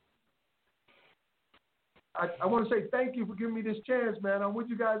well. I want to say thank you for giving me this chance, man. I'm with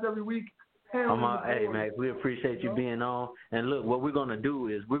you guys every week. Hey, Max, we appreciate you being on. And look, what we're going to do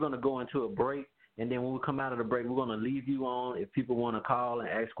is we're going to go into a break, And then when we come out of the break, we're going to leave you on if people want to call and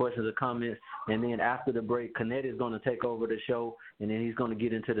ask questions or comments. And then after the break, Kinetic is going to take over the show, and then he's going to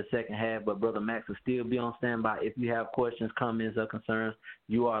get into the second half. But Brother Max will still be on standby. If you have questions, comments, or concerns,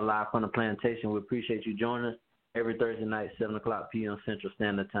 you are live from the plantation. We appreciate you joining us every Thursday night, 7 o'clock p.m. Central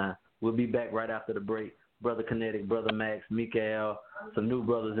Standard Time. We'll be back right after the break. Brother Kinetic, Brother Max, Mikael, some new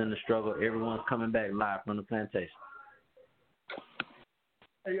brothers in the struggle. Everyone's coming back live from the plantation.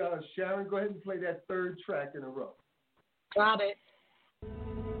 Hey, Sharon, go ahead and play that third track in a row. Got it.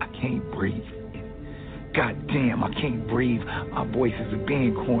 I can't breathe. God damn, I can't breathe. My voices are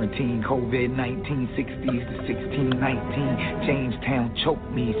being quarantined. COVID-19, 60s to 1619. Jamestown choked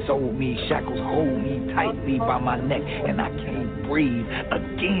me, sold me, shackles hold me tightly by my neck, and I can't breathe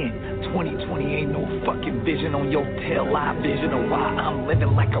again. 2020 ain't no fucking vision on your tail eye vision of why I'm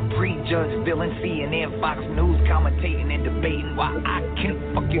living like a prejudged villain. CNN, Fox News commentating and debating why I can't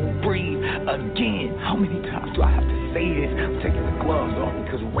fucking breathe again. How many times do I have to say this? I'm taking the gloves off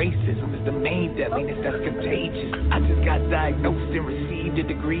because racism is the main deadliness that's contagious. I just got diagnosed and received a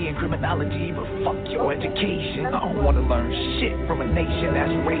degree in criminology, but fuck your education. I don't want to learn shit from a nation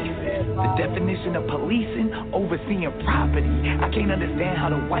that's racist. The definition of policing, overseeing property. I can't understand how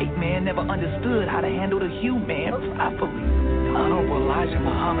the white man never understood how to handle the human properly. Honorable Elijah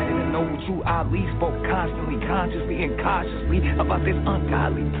Muhammad and the noble true Ali spoke constantly, consciously, and cautiously about this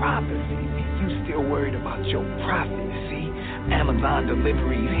ungodly prophecy. You still worried about your prophet, see? Amazon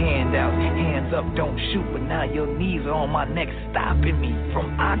deliveries, handouts, hands up, don't shoot, but now your knees are on my neck, stopping me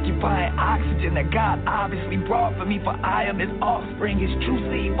from occupying oxygen that God obviously brought for me, for I am his offspring, his true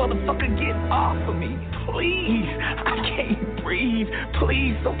seed. Motherfucker, get off of me, please. I can't breathe.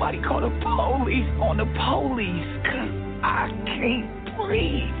 Please, somebody call the police on the police, cause I can't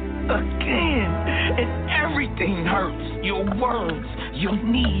breathe again, and everything hurts. Your words, your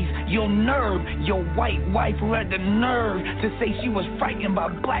knees, your nerve, your white wife who had the nerve to say she was frightened by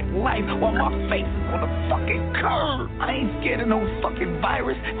black life while my face is on the fucking curb. I ain't scared of no fucking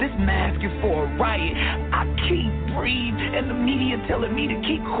virus. This mask is for a riot. I can't breathe, and the media telling me to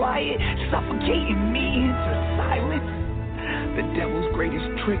keep quiet, suffocating me into silence. The devil's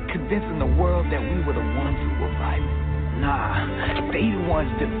greatest trick, convincing the world that we were the ones who were violent. Nah, they the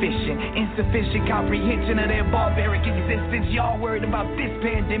ones deficient, insufficient comprehension of their barbaric existence. Y'all worried about this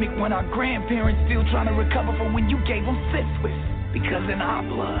pandemic when our grandparents still trying to recover from when you gave them syphilis. Because in our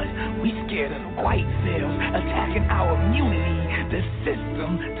blood, we scared of the white cells attacking our immunity. The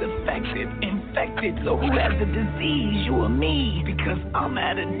system defective, infected. So who has the disease, you or me? Because I'm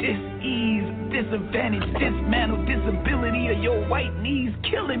at a dis-ease, disadvantage, dismantle, disability of your white knees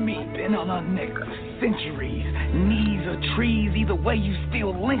killing me. Been on our neck for centuries. Knees or trees, either way you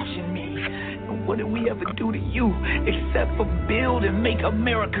still lynching me. And what did we ever do to you except for build and make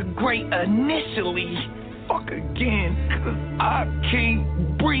America great initially? Fuck again, cause I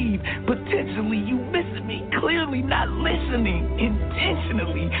can't breathe. Potentially you missing me, clearly not listening.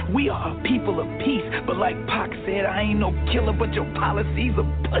 Intentionally, we are a people of peace, but like Pac said, I ain't no killer, but your policies are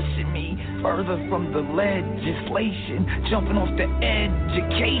pushing me further from the legislation, jumping off the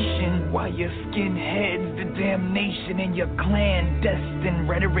education, while your skinheads the damnation, and your clandestine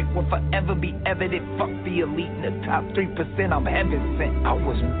rhetoric will forever be evident. Fuck the elite in the top 3%, I'm heaven sent. I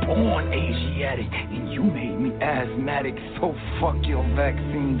was born Asiatic, and you made me asthmatic, so fuck your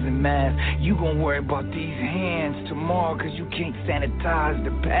vaccines and masks. You gon' worry about these hands tomorrow, cause you can't sanitize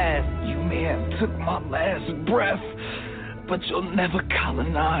the past. You may have took my last breath, but you'll never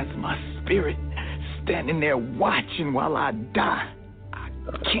colonize my spirit. Standing there watching while I die. I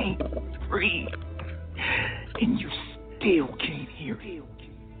can't breathe, and you still can't hear it.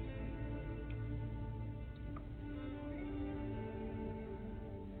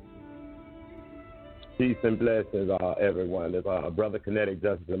 Peace and blessings, everyone. It's Brother Kinetic,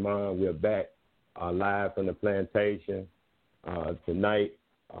 Justice of Mine. We're back live from the plantation. Tonight,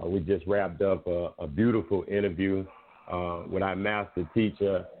 we just wrapped up a beautiful interview with our master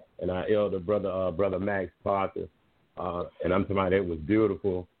teacher and our elder brother, Brother Max Parthas. And I'm talking about it was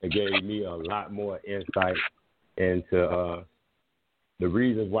beautiful. It gave me a lot more insight into the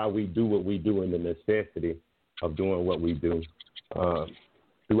reasons why we do what we do and the necessity of doing what we do.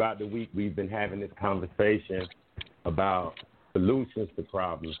 Throughout the week, we've been having this conversation about solutions to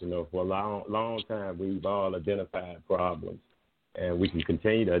problems. You know, for a long time, we've all identified problems, and we can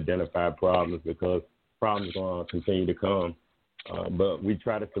continue to identify problems because problems are going to continue to come. But we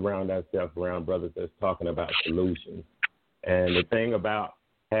try to surround ourselves around brothers that's talking about solutions. And the thing about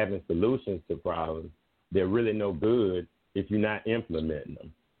having solutions to problems, they're really no good if you're not implementing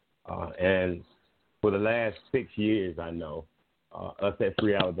them. And for the last 6 years, I know, us at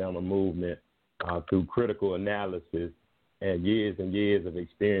Free Alabama Movement, through critical analysis and years of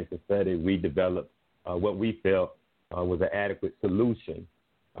experience and study, we developed what we felt was an adequate solution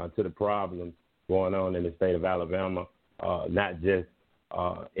to the problems going on in the state of Alabama, not just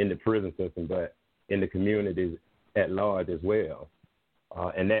in the prison system, but in the communities at large as well.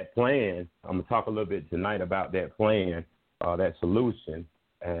 And that plan, I'm going to talk a little bit tonight about that plan, that solution,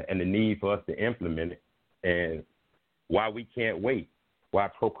 and the need for us to implement it, and why we can't wait, why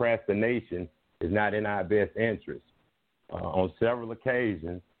procrastination is not in our best interest. On several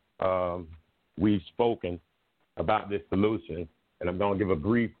occasions, we've spoken about this solution, and I'm going to give a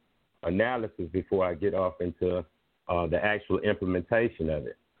brief analysis before I get off into the actual implementation of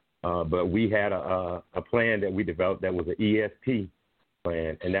it. But we had a plan that we developed that was an ESP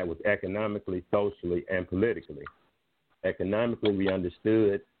plan, and that was economically, socially, and politically. Economically, we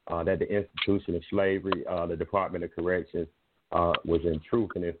understood that the institution of slavery, the Department of Corrections, was in truth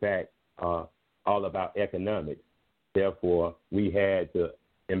and in fact all about economics. Therefore, we had to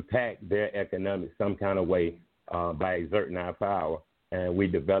impact their economics some kind of way by exerting our power. And we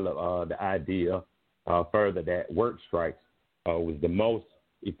developed the idea further that work strikes was the most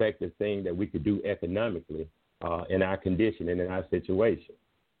effective thing that we could do economically in our condition and in our situation.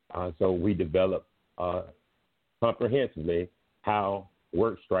 So we developed comprehensively how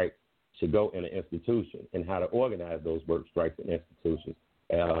work strikes should go in an institution and how to organize those work strikes in institutions,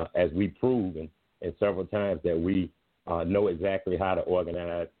 as we've proven and several times that we know exactly how to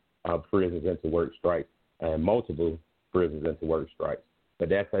organize prisons into work strikes and multiple prisons into work strikes. But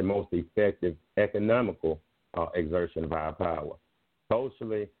that's a most effective economical exertion of our power.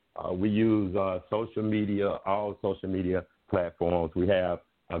 Socially, we use social media, all social media platforms. We have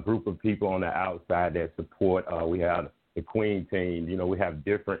a group of people on the outside that support. We have the Queen team. You know, we have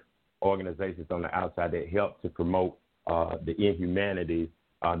different organizations on the outside that help to promote the inhumanities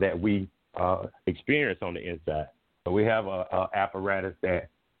that we experience on the inside. So we have a apparatus that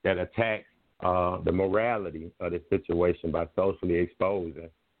attacks the morality of the situation by socially exposing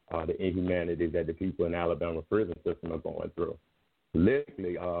the inhumanities that the people in the Alabama prison system are going through.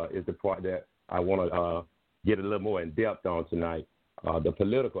 Politically is the part that I want to get a little more in depth on tonight, the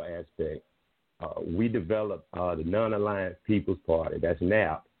political aspect. We developed the Non-Aligned People's Party, that's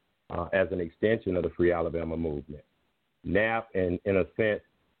NAP, as an extension of the Free Alabama movement. NAP, in a sense,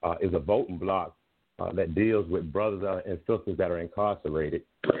 is a voting bloc that deals with brothers and sisters that are incarcerated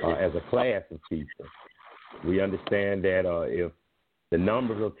as a class of people. We understand that if the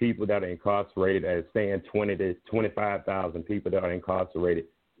numbers of people that are incarcerated, as saying 20 to 25,000 people that are incarcerated,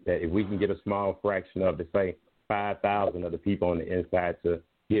 that if we can get a small fraction of, say, 5,000 of the people on the inside to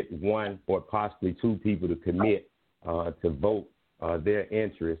get one or possibly two people to commit to vote their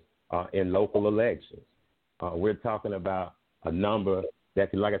interests in local elections. We're talking about a number that,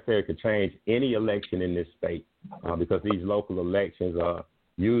 could, like I said, could change any election in this state because these local elections are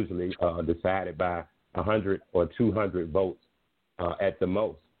usually decided by 100 or 200 votes at the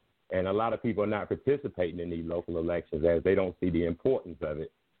most. And a lot of people are not participating in these local elections as they don't see the importance of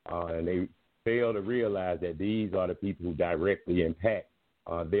it. And they fail to realize that these are the people who directly impact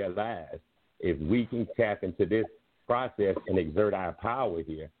their lives. If we can tap into this process and exert our power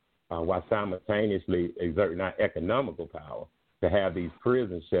here while simultaneously exerting our economical power to have these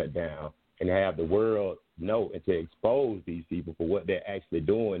prisons shut down and have the world know and to expose these people for what they're actually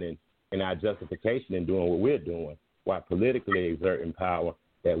doing and our justification in doing what we're doing, while politically exerting power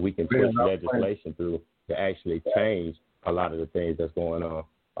that we can push legislation through to actually change a lot of the things that's going on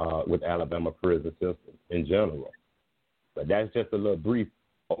with Alabama prison system in general. But that's just a little brief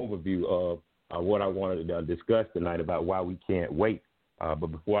overview of what I wanted to discuss tonight about why we can't wait. But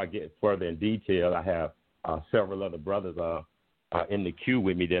before I get further in detail, I have several other brothers in the queue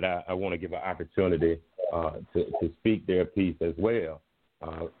with me that I want to give an opportunity to speak their piece as well.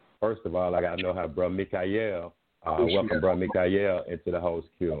 First of all, I got to know how Brother Mikael, welcome Brother Mikael into the host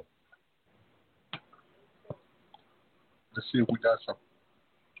queue. Let's see if we got something.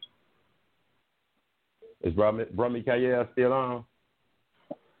 Is Brother Mikael still on?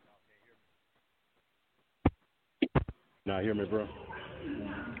 Now, hear me, bro?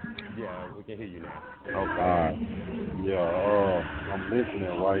 Yeah, we can hear you now. Okay. I'm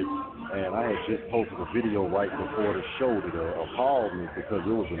listening, right? And I had just posted a video right before the show that appalled me because it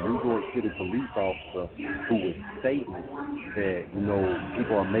was a New York City police officer who was stating that, you know,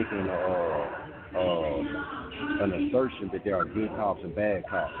 people are making an assertion that there are good cops and bad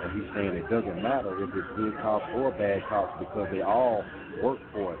cops. And he's saying it doesn't matter if it's good cops or bad cops because they all work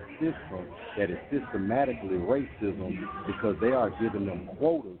for a system that is systematically racism because they are giving them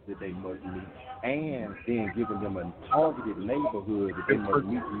quotas that they must meet and then giving them a targeted neighborhood that they must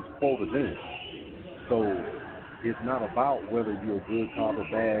meet these quotas in. So it's not about whether you're a good cop or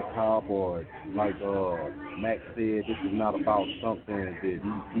bad cop, or like Max said, this is not about something that these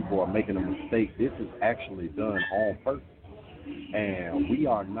people are making a mistake. This is actually done on purpose. And we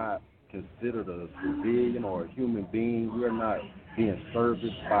are not considered a civilian or a human being. We are not being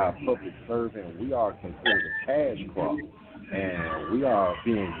serviced by a public servant. We are considered a cash crop. And we are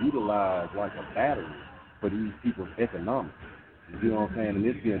being utilized like a battery for these people's economics. You know what I'm saying? And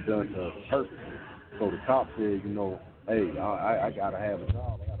it's being done to purpose. So the cop said, you know, hey, I got to have a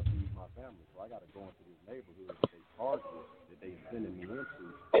job. I got to feed my family. So I got to go into this neighborhood that they targeted, that they sending me into,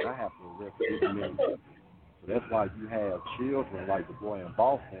 and I have to arrest 50 million people. So that's why you have children like the boy in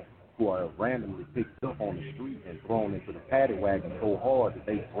Boston who are randomly picked up on the street and thrown into the paddy wagon so hard that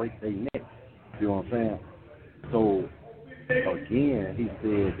they break their neck. You know what I'm saying? So, again, he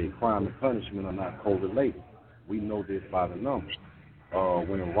said that crime and punishment are not correlated. We know this by the numbers.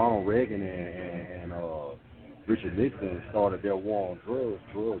 When Ronald Reagan and Richard Nixon started their war on drugs,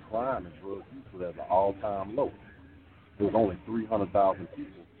 drug crime and drug use was at an all-time low. There was only 300,000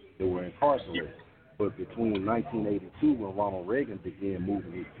 people that were incarcerated. But between 1982, when Ronald Reagan began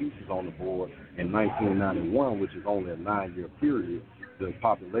moving his pieces on the board, and 1991, which is only a 9-year period, the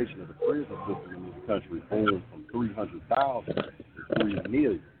population of the prison system in this country boomed from 300,000 to 3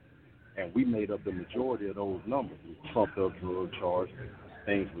 million. And we made up the majority of those numbers. We trumped up drug charges,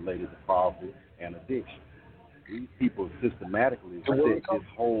 things related to poverty and addiction. These people systematically set this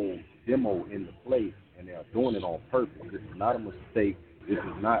whole demo into place, and they are doing it on purpose. This is not a mistake. This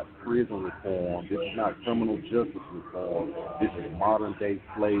is not prison reform. This is not criminal justice reform. This is modern-day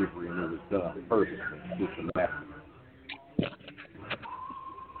slavery, and it was done purposely, systematically.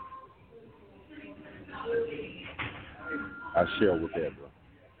 I share with that, bro.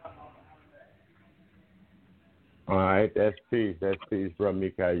 All right, that's peace. That's peace, Brother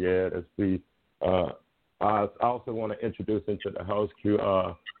Mikael. Yeah, that's peace. I also want to introduce into the host queue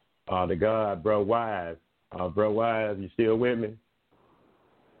the God, Bro Wise. Bro Wise, you still with me?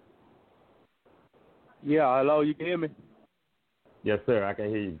 Yeah, hello, you can hear me? Yes, sir, I can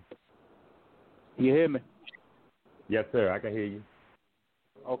hear you. You hear me? Yes, sir, I can hear you.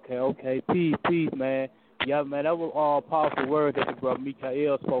 Okay. Peace, man. Yeah, man, that was all powerful words that the brother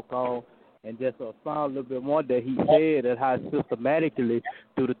Mikael spoke on. And just found a little bit more that he said that how systematically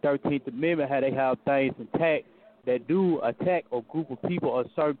through the 13th Amendment, how they have things intact that do attack a group of people or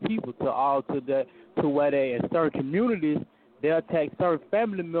certain people to where they in certain communities, they attack certain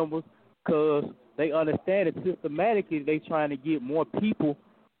family members because they understand that systematically they trying to get more people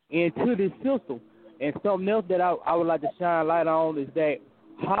into this system. And something else that I would like to shine light on is that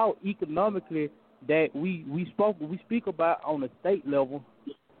how economically that we speak about on the state level,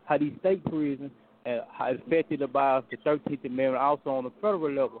 how these state prisons how affected by the 13th Amendment, also on the federal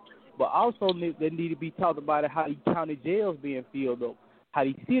level. But also they need to be talked about how these county jails being filled up, how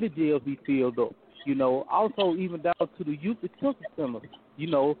these city jails be filled up. You know, also even down to the youth detention centers. You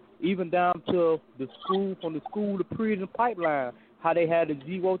know, even down to the school, from the school to prison pipeline, how they had the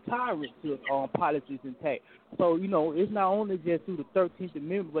zero tolerance to policies intact. So, you know, it's not only just through the 13th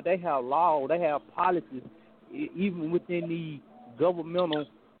Amendment, but they have laws, they have policies, even within the governmental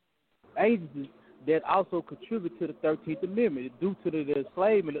agencies that also contribute to the 13th Amendment due to the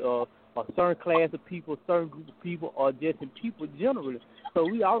enslavement of a certain class of people, a certain group of people, or just in people generally. So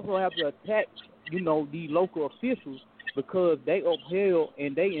we also have to attack, you know, the local officials because they upheld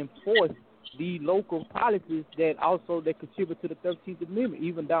and they enforce the local policies that contribute to the 13th Amendment,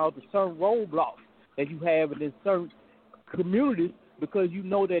 even down to certain roadblocks that you have in certain communities, because you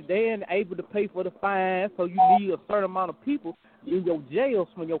know that they ain't able to pay for the fines, so you need a certain amount of people in your jails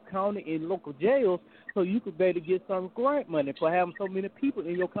from your county and local jails so you could be able to get some grant money for having so many people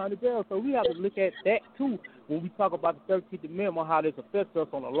in your county jail. So we have to look at that, too, when we talk about the 13th Amendment, how this affects us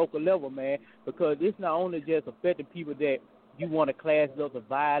on a local level, man, because it's not only just affecting people that you want to class those as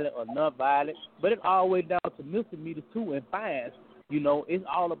violent or non-violent, but it's all the way down to misdemeanors, too, and fines. You know, it's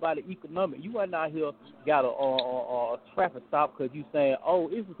all about the economic. You are not here got a traffic stop because you saying, oh,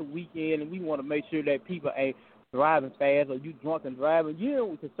 this is a weekend and we want to make sure that people ain't driving fast or you drunk and driving.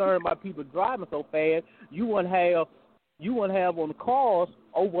 You're concerned about people driving so fast. You want to have on the cars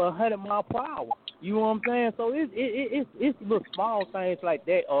over 100 miles per hour. You know what I'm saying? So it's little small things like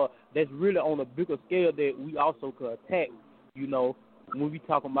that that's really on a bigger scale that we also could attack. You know, when we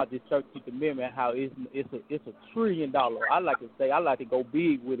talking about this 13th Amendment, how it's $1 trillion. I like to go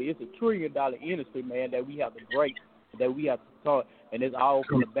big with it. It's $1 trillion industry, man, that we have to break, that we have to start, and it's all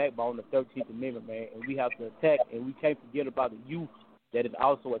from the backbone of the 13th Amendment, man. And we have to attack, and we can't forget about the youth that is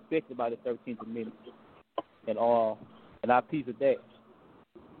also affected by the 13th Amendment, and our piece of that.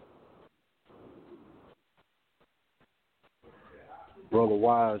 Brother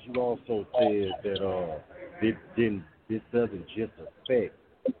Wise, you also said that this doesn't just affect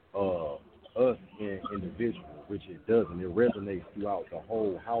us individuals, which it doesn't. It resonates throughout the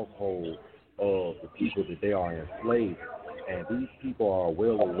whole household of the people that they are enslaved. And these people are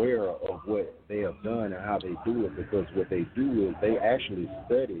well aware of what they have done and how they do it, because what they do is they actually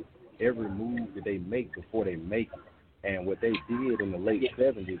study every move that they make before they make it. And what they did in the late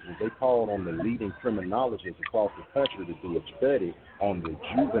 70s was they called on the leading criminologists across the country to do a study on the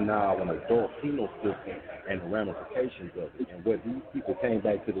juvenile and adult penal system and the ramifications of it. And what these people came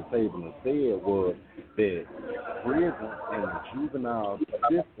back to the table and said was that prison and the juvenile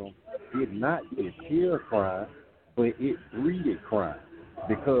system did not deter crime, but it breeded crime.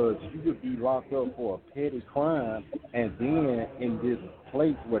 Because you would be locked up for a petty crime, and then in this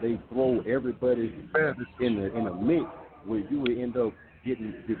place where they throw everybody in a mix, where you would end up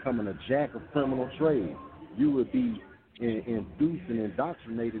becoming a jack of criminal trades. You would be induced and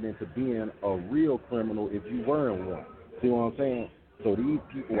indoctrinated into being a real criminal if you weren't one. See what I'm saying? So these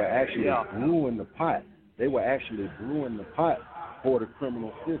people were actually brewing the pot. They were actually brewing the pot for the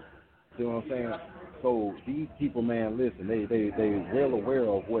criminal system. See what I'm saying? So these people, man, listen, they well aware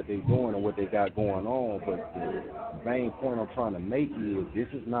of what they're doing and what they got going on, but the main point I'm trying to make is this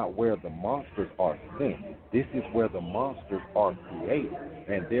is not where the monsters are sent. This is where the monsters are created,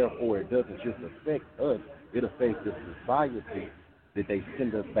 and therefore it doesn't just affect us, it affects the society that they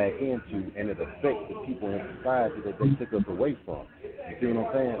send us back into, and it affects the people in society that they took us away from. You see what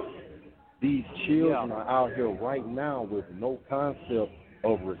I'm saying? These children are out here right now with no concept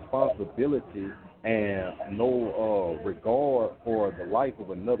of responsibility and no regard for the life of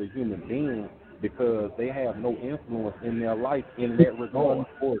another human being, because they have no influence in their life in that regard.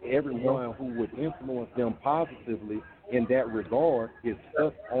 Everyone who would influence them positively in that regard is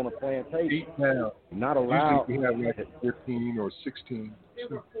stuck on a plantation. Now, not allowed. Usually we have like 15 or 16. They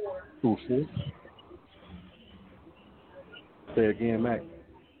were 4. Say again, Max.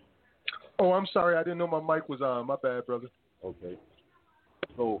 Oh, I'm sorry. I didn't know my mic was on. My bad, brother. Okay.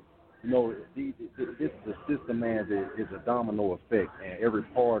 So, this the system, man, that is a domino effect, and every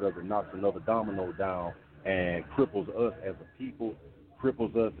part of it knocks another domino down and cripples us as a people,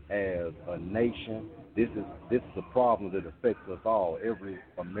 cripples us as a nation. This is a problem that affects us all, every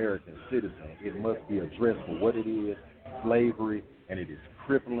American citizen. It must be addressed for what it is, slavery, and it is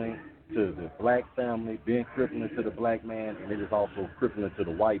crippling to the black family, being crippling to the black man, and it is also crippling to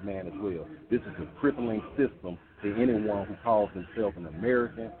the white man as well. This is a crippling system to anyone who calls himself an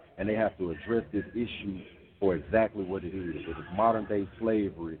American, and they have to address this issue for exactly what it is. It is modern-day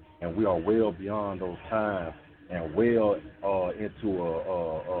slavery, and we are well beyond those times and well into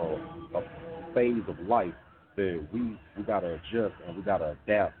a phase of life that we got to adjust and we got to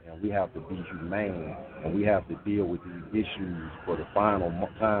adapt, and we have to be humane, and we have to deal with these issues for the final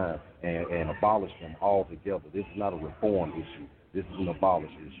time and abolish them altogether. This is not a reform issue. This is an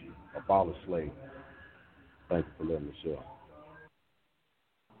abolish issue. Abolish slavery. Thank you for letting me share.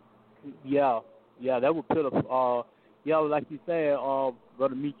 Yeah, that would put like you said,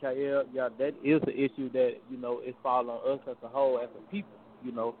 Brother Mikael, that is the issue that, is falling on us as a whole, as a people,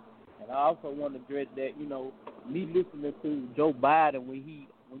 And I also want to address that, me listening to Joe Biden when he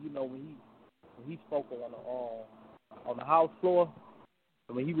spoke on the House floor,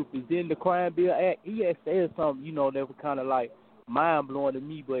 when he was presenting the Crime Bill Act, he had said something, that was kind of like mind-blowing to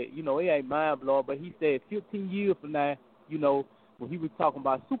me, but, it ain't mind-blowing, but he said 15 years from now, when he was talking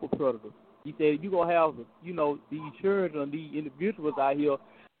about super predators, he said you're going to have, these children, these individuals out here,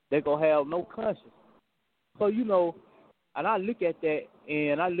 they're going to have no conscience. So, and I look at that,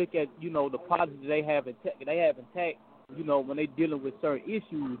 and I look at, the policies they have intact, when they're dealing with certain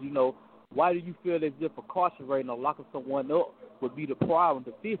issues, why do you feel as if incarcerating or locking someone up would be the problem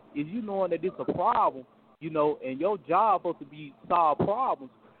to fix? Is you knowing that it's a problem, and your job supposed to be solve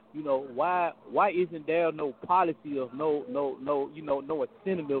problems, why isn't there no policy of no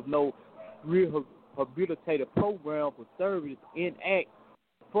incentive, no rehabilitative program for service in act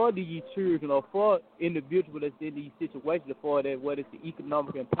for these children or for individuals that's in these situations, for that, whether it's the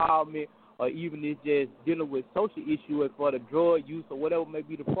economic empowerment or even it's just dealing with social issues for the drug use or whatever may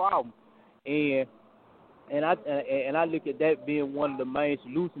be the problem. And I look at that being one of the main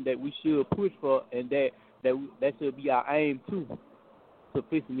solutions that we should push for, and that should be our aim too. to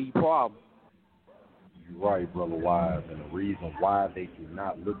fixing these problems. You're right, Brother Wise, and the reason why they do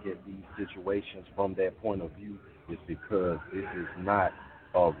not look at these situations from that point of view is because this is not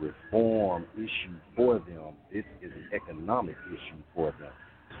a reform issue for them. This is an economic issue for them.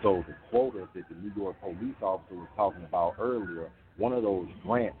 So the quotas that the New York police officer was talking about earlier, one of those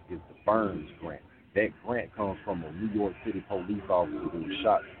grants is the Burns grant. That grant comes from a New York City police officer who was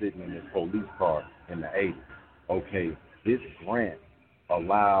shot sitting in his police car in the 80s. Okay, this grant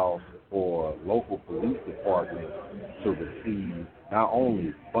allows for local police departments to receive not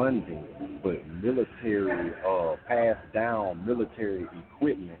only funding, but military, passed down military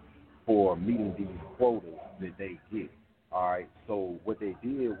equipment for meeting these quotas that they get. All right, so what they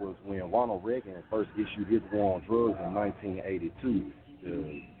did was when Ronald Reagan first issued his war on drugs in 1982,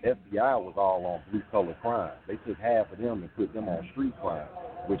 the FBI was all on blue-collar crime. They took half of them and put them on street crime,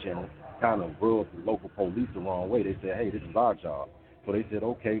 which kind of rubbed the local police the wrong way. They said, hey, this is our job. So they said,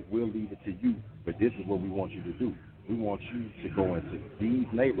 okay, we'll leave it to you, but this is what we want you to do. We want you to go into these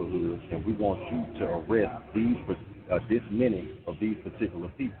neighborhoods, and we want you to arrest this many of these particular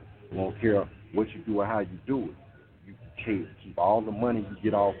people. We don't care what you do or how you do it. You can keep all the money you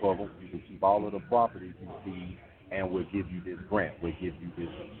get off of them. You can keep all of the property you see, and we'll give you this grant. We'll give you this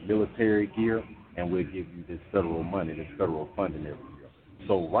military gear, and we'll give you this federal money, this federal funding every year.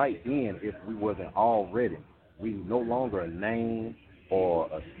 So right then, if we wasn't already, we no longer a name or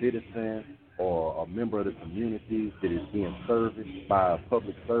a citizen or a member of the community that is being serviced by a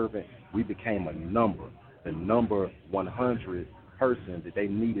public servant, we became a number, the number 100 person that they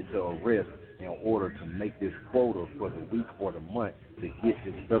needed to arrest in order to make this quota for the week or the month to get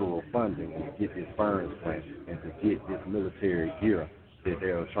this federal funding and to get this Burns grant and to get this military gear that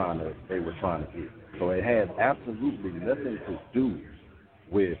they were trying to get. So it has absolutely nothing to do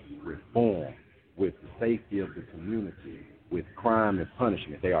with reform, with the safety of the community, with crime and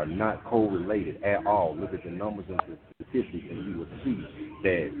punishment. They are not correlated at all. Look at the numbers and the statistics, and you will see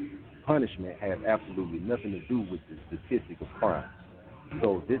that punishment has absolutely nothing to do with the statistic of crime.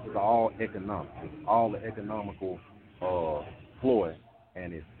 So this is all economic. It's all an economical ploy,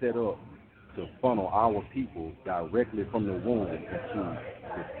 and it's set up to funnel our people directly from the womb into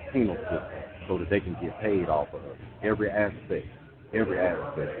the penal system so that they can get paid off of us. Every aspect. You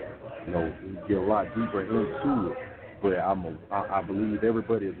know, we get a lot deeper into it, but I believe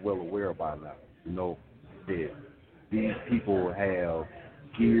everybody is well aware by now, you know, that these people have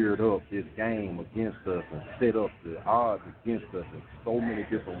geared up this game against us and set up the odds against us in so many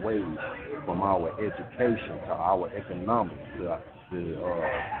different ways, from our education to our economics to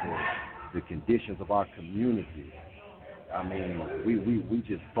the conditions of our community. I mean, we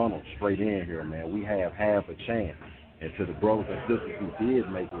just funneled straight in here, man. We have half a chance. And to the brothers and sisters who did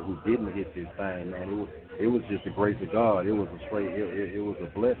make it, who didn't hit this thing, man, it was just the grace of God. It was it was a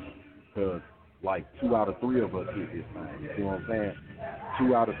blessing, because like 2 out of 3 of us hit this thing. You see what I'm saying?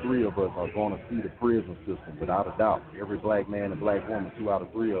 2 out of 3 of us are going to see the prison system without a doubt. Every black man and black woman, 2 out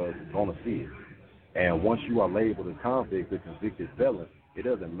of 3 of us is going to see it. And once you are labeled a convict, a convicted felon, it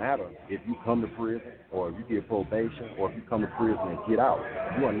doesn't matter if you come to prison or if you get probation or if you come to prison and get out.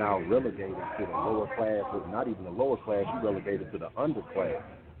 You are now relegated to the lower class, or not even the lower class, you're relegated to the underclass,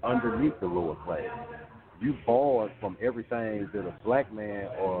 underneath the lower class. You barred from everything that a black man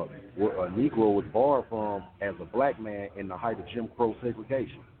or a Negro was barred from as a black man in the height of Jim Crow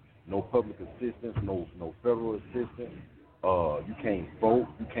segregation. No public assistance, no federal assistance. You can't vote.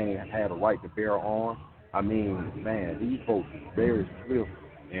 You can't have the right to bear arms. I mean, man, these folks are very swift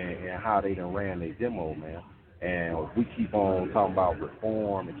in how they done ran their demo, man. And we keep on talking about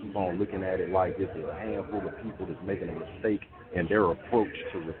reform and keep on looking at it like this is a handful of people that's making a mistake in their approach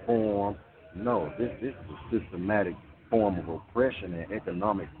to reform. No, this is a systematic form of oppression and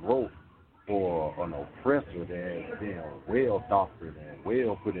economic growth for an oppressor that has been well doctored and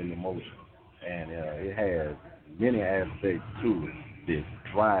well put into motion. And it has many aspects to it that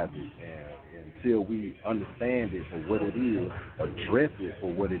drive it. And until we understand it for what it is, address it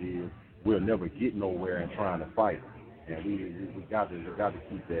for what it is, we'll never get nowhere in trying to fight it. And we got to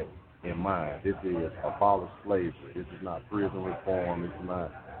keep that in mind. This is abolish slavery. This is not prison reform. This is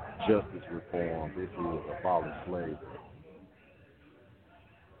not justice reform. This is abolish slavery.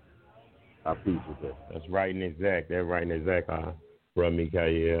 I peace with that. That's right and exact. That's right and exact, Brother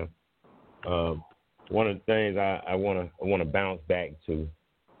Mikael. One of the things I want to bounce back to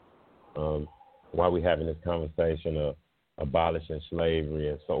while we're having this conversation of abolishing slavery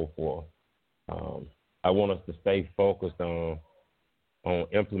and so forth, I want us to stay focused on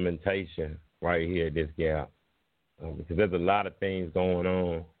implementation right here at this gap, because there's a lot of things going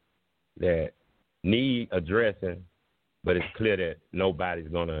on that need addressing, but it's clear that nobody's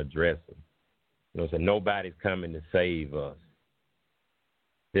going to address them. You know what I'm saying? Nobody's coming to save us.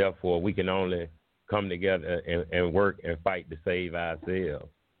 Therefore, we can only come together and work and fight to save ourselves.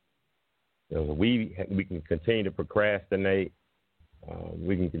 You know, we can continue to procrastinate.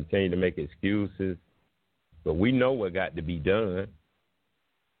 We can continue to make excuses. But we know what got to be done.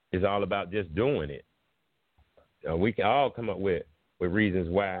 It's all about just doing it. We can all come up with reasons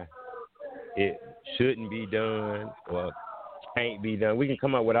why it shouldn't be done or can't be done. We can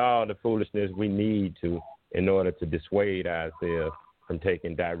come up with all the foolishness we need to in order to dissuade ourselves from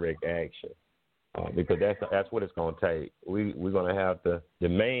taking direct action. Because that's what it's going to take. We're going to have to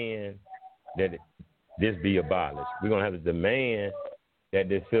demand that this be abolished. We're going to have to demand that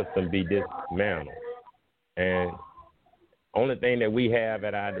this system be dismantled. And only thing that we have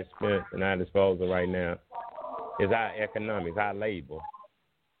at our disposal right now is our economics, our labor.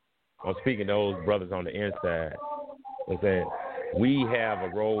 I'm speaking to those brothers on the inside. I'm saying we have a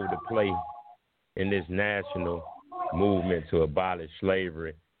role to play in this national movement to abolish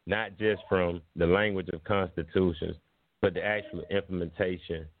slavery, not just from the language of constitutions, but the actual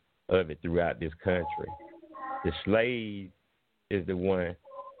implementation of it throughout this country. The slave is the one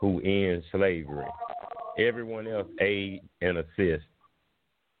who ends slavery. Everyone else aid and assist.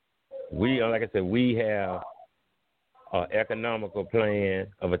 Like I said, we have an economical plan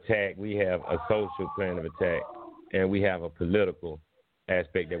of attack. We have a social plan of attack, and we have a political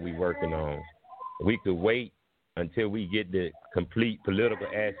aspect that we're working on. We could wait until we get the complete political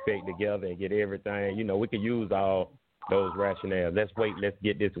aspect together and get everything. You know, we could use all those rationales. Let's wait. Let's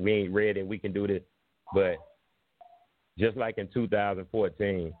get this. We ain't ready. We can do this. But just like in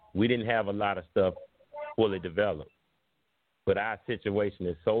 2014, we didn't have a lot of stuff fully developed. But our situation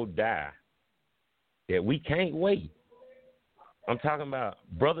is so dire that we can't wait. I'm talking about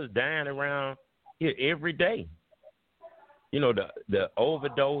brothers dying around here every day. You know, the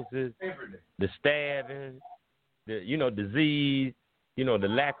overdoses, the stabbings, the disease, the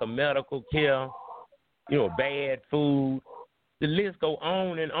lack of medical care, bad food. The list go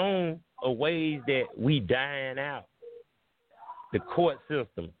on and on of ways that we dying out. The court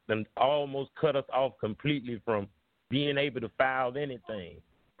system them almost cut us off completely from being able to file anything,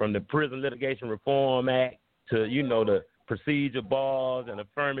 from the Prison Litigation Reform Act to, the procedure bars and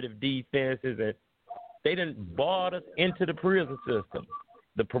affirmative defenses, and they done barred us into the prison system.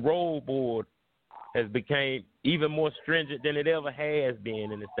 The parole board has become even more stringent than it ever has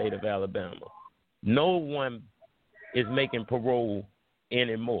been in the state of Alabama. No one is making parole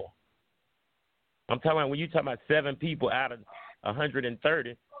anymore. I'm talking about when you talk about 7 people out of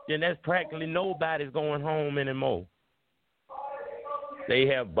 130, then that's practically nobody's going home anymore. They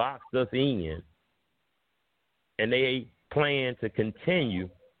have boxed us in, and they plan to continue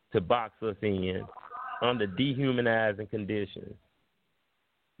to box us in under dehumanizing conditions.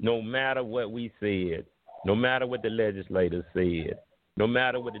 No matter what we said, no matter what the legislators said, no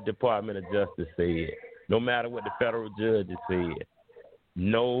matter what the Department of Justice said, no matter what the federal judges said,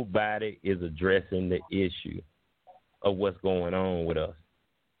 nobody is addressing the issue of what's going on with us.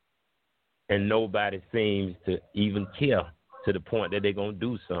 And nobody seems to even care to the point that they're going to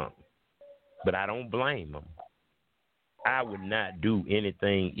do something. But I don't blame them. I would not do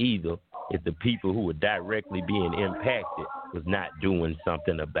anything either if the people who were directly being impacted was not doing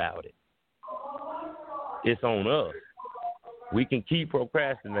something about it. It's on us. We can keep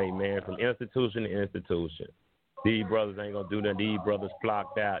procrastinating, man, from institution to institution. These brothers ain't going to do nothing. These brothers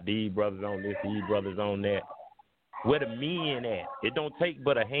flocked out. These brothers on this. These brothers on that. Where the men at? It don't take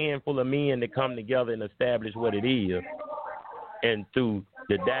but a handful of men to come together and establish what it is. And through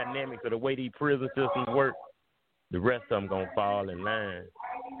the dynamics of the way these prison systems work, the rest of them going to fall in line.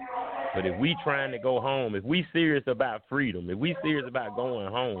 But if we trying to go home, if we serious about freedom, if we serious about going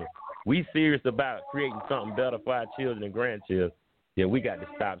home, we serious about creating something better for our children and grandchildren, then we got to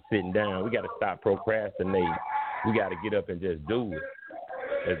stop sitting down. We got to stop procrastinating. We got to get up and just do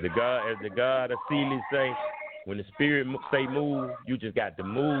it. As the God of Seeley say, when the Spirit say move, you just got to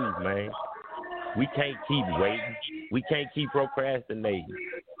move, man. We can't keep waiting. We can't keep procrastinating.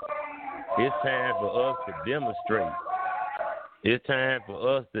 It's time for us to demonstrate. It's time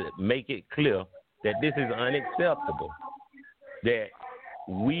for us to make it clear that this is unacceptable. That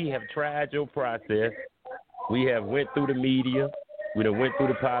we have tried your process. We have went through the media. We done went through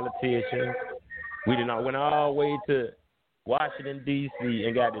the politicians. We done went all the way to Washington, D.C.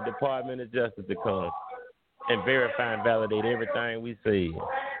 and got the Department of Justice to come and verify and validate everything we see.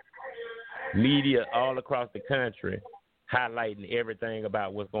 Media all across the country highlighting everything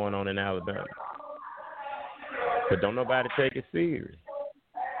about what's going on in Alabama. But don't nobody take it serious.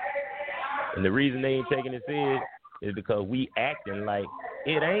 And the reason they ain't taking it serious is because we acting like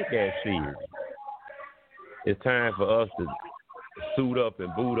it ain't that serious. It's time for us to suit up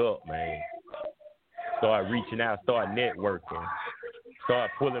and boot up, man. Start reaching out, start networking,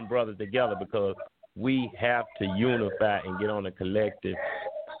 start pulling brothers together, because we have to unify and get on a collective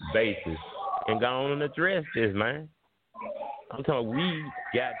basis and go on and address this, man. I'm talking about we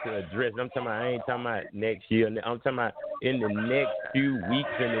got to address it. I'm talking about, I ain't talking about next year. I'm talking about in the next few weeks,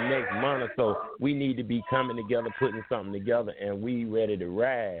 in the next month or so, we need to be coming together, putting something together, and we ready to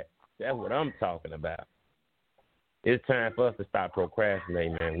ride. That's what I'm talking about. It's time for us to stop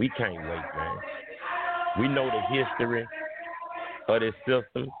procrastinating, man. We can't wait, man. We know the history of this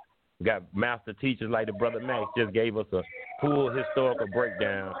system. We got master teachers like the brother Max just gave us a full historical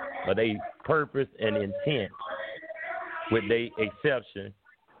breakdown of their purpose and intent with their exception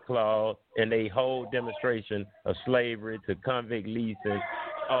clause and their whole demonstration of slavery to convict leasing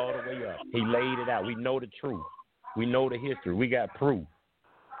all the way up. He laid it out. We know the truth. We know the history. We got proof.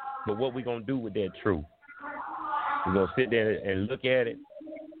 But what we going to do with that truth? We're going to sit there and look at it,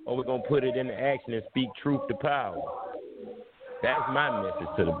 or we're going to put it into action and speak truth to power. That's my message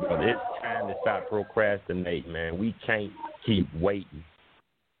to the brother. It's time to stop procrastinating, man. We can't keep waiting.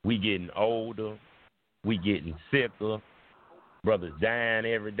 We getting older. We getting sicker. Brothers dying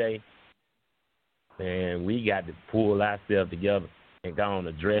every day. Man, we got to pull ourselves together and go on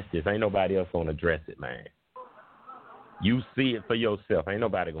and address this. Ain't nobody else going to address it, man. You see it for yourself. Ain't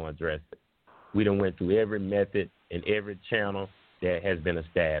nobody going to address it. We done went through every method and every channel that has been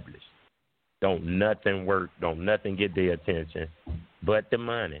established. Don't nothing work. Don't nothing get their attention but the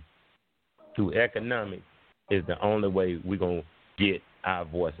money. Through economics is the only way we're going to get our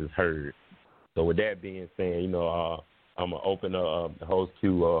voices heard. So with that being said, I'm going to open the host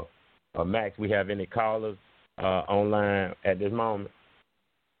to Max. We have any callers online at this moment?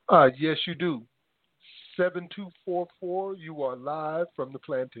 Yes, you do. 7244, you are live from the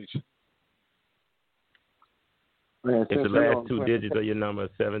plantation. Man, it's the last two digits of your number,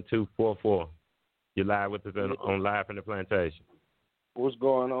 7244. You're live with us on Live from the Plantation. What's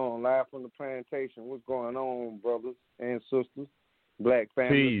going on? Live from the Plantation. What's going on, brothers and sisters? Black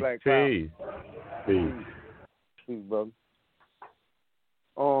family, black power. Peace, brother.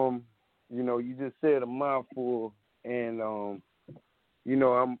 You just said a mouthful, and I'm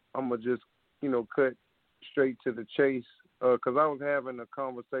gonna just cut straight to the chase, because I was having a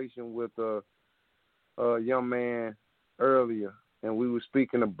conversation with a young man earlier, and we were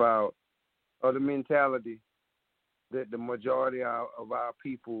speaking about the mentality that the majority of our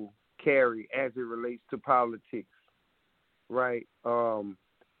people carry as it relates to politics, right?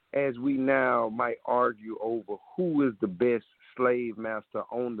 As we now might argue over who is the best slave master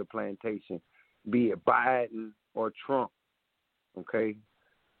on the plantation, be it Biden or Trump, okay?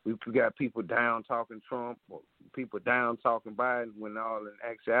 We got people down talking Trump or people down talking Biden, when all in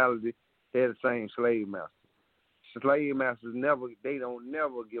actuality, they're the same slave masters. Slave masters they don't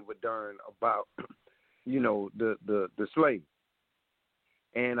never give a darn about, the slave.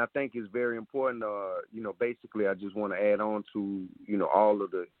 And I think it's very important, basically I just want to add on to, all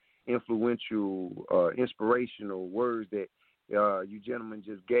of the influential, inspirational words that you gentlemen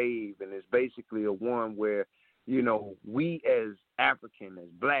just gave. And it's basically a one where, we as African, as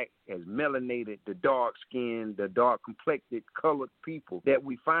black, as melanated, the dark-skinned, the dark-complected, colored people that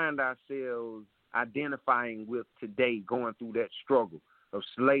we find ourselves identifying with today, going through that struggle of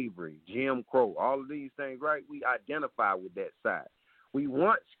slavery, Jim Crow, all of these things, right? We identify with that side. We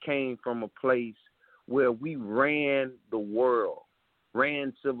once came from a place where we ran the world,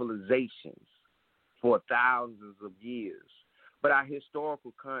 ran civilizations for thousands of years. But our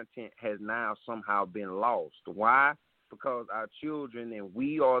historical content has now somehow been lost. Why? Because our children, and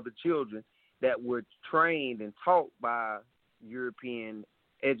we are the children that were trained and taught by European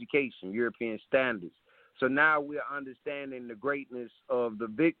education, European standards. So now we're understanding the greatness of the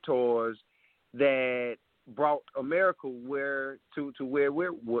victors that brought America where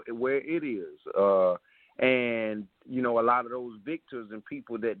it is. And, a lot of those victors and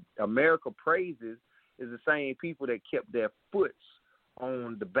people that America praises is the same people that kept their foots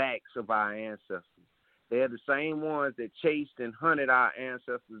on the backs of our ancestors. They're the same ones that chased and hunted our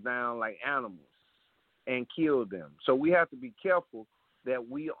ancestors down like animals and killed them. So we have to be careful that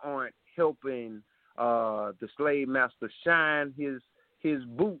we aren't helping the slave master shine his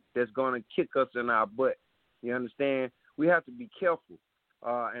boot that's going to kick us in our butt. You understand? We have to be careful,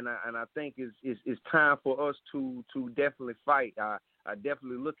 and I think it's time for us to definitely fight. I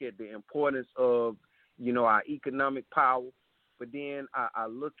definitely look at the importance of our economic power, but then I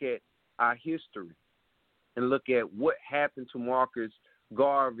look at our history and look at what happened to Marcus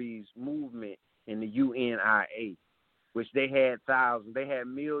Garvey's movement in the UNIA. which they had thousands, they had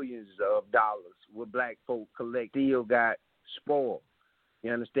millions of dollars what black folk collect, still got spoiled.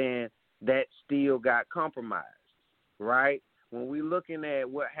 You understand? That still got compromised, right? When we looking at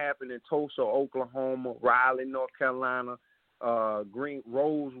what happened in Tulsa, Oklahoma, Raleigh, North Carolina,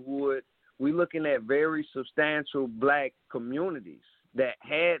 Rosewood, we looking at very substantial black communities that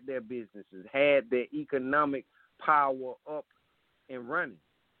had their businesses, had their economic power up and running.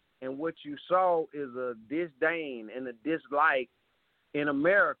 And what you saw is a disdain and a dislike in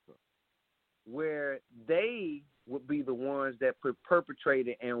America, where they would be the ones that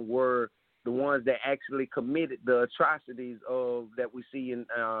perpetrated and were the ones that actually committed the atrocities of that we see in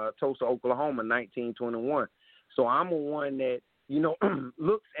Tulsa, Oklahoma, 1921. So I'm a one that,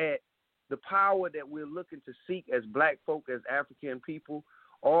 looks at the power that we're looking to seek as black folk, as African people,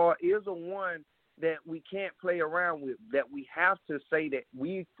 or is a one that we can't play around with, that we have to say that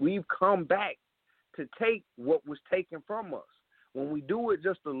we've come back to take what was taken from us. When we do it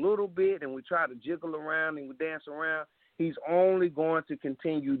just a little bit and we try to jiggle around and we dance around, he's only going to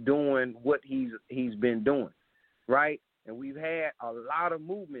continue doing what he's been doing, right? And we've had a lot of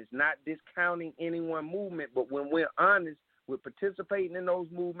movements, not discounting any one movement, but when we're honest with participating in those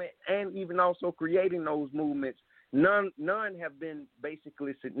movements and even also creating those movements, none have been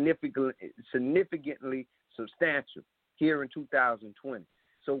basically significantly substantial here in 2020.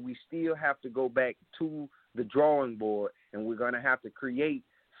 So we still have to go back to the drawing board, and we're going to have to create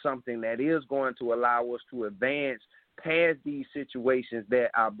something that is going to allow us to advance past these situations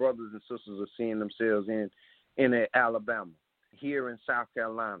that our brothers and sisters are seeing themselves in Alabama, here in South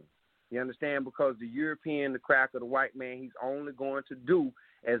Carolina. You understand? Because the European, the cracker, the white man, he's only going to do,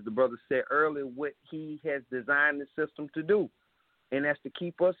 as the brother said earlier, what he has designed the system to do, and that's to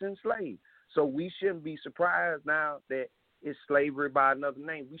keep us enslaved. So we shouldn't be surprised now that it's slavery by another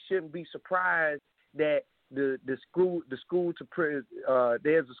name. We shouldn't be surprised that there's a school to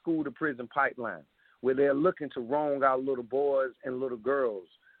prison pipeline where they're looking to wrong our little boys and little girls,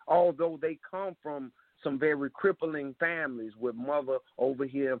 although they come from some very crippling families with mother over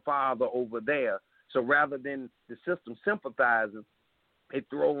here and father over there. So rather than the system sympathizing, they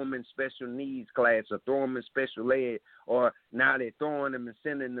throw them in special needs class or throw them in special ed, or now they're throwing them and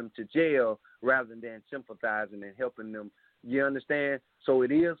sending them to jail rather than sympathizing and helping them. You understand? So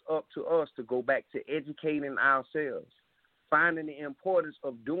it is up to us to go back to educating ourselves, finding the importance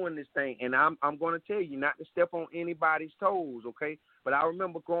of doing this thing. And I'm going to tell you not to step on anybody's toes, okay? But I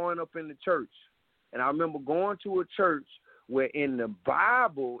remember growing up in the church, and I remember going to a church where in the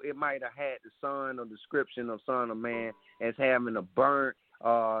Bible it might have had the son or description of Son of Man as having a burnt,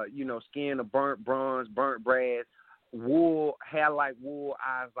 skin of burnt bronze, burnt brass, wool, hair like wool,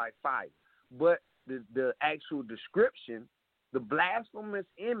 eyes like fire. But the actual description, the blasphemous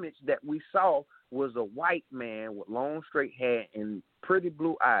image that we saw was a white man with long straight hair and pretty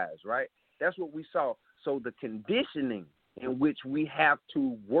blue eyes, right? That's what we saw. So the conditioning in which we have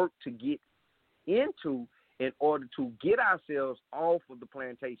to work to get into in order to get ourselves off of the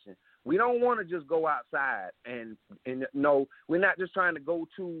plantation. We don't want to just go outside and no, we're not just trying to go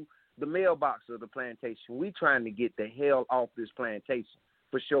to the mailbox of the plantation. We're trying to get the hell off this plantation,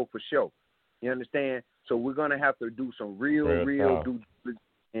 for sure. You understand? So we're going to have to do some real due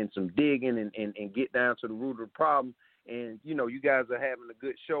and some digging and get down to the root of the problem. And, you guys are having a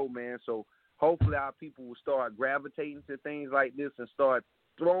good show, man. So hopefully our people will start gravitating to things like this and start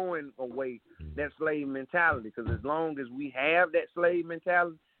throwing away that slave mentality. Because as long as we have that slave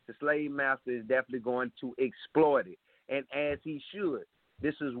mentality, the slave master is definitely going to exploit it. And as he should.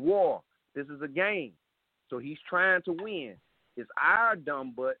 This is war. This is a game. So he's trying to win. It's our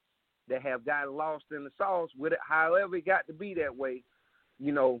dumb butts that have gotten lost in the sauce with it. However it got to be that way,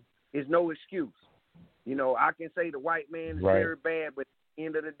 is no excuse. I can say the white man is very bad, but at the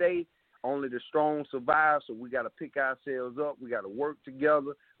end of the day, only the strong survive, so we got to pick ourselves up. We got to work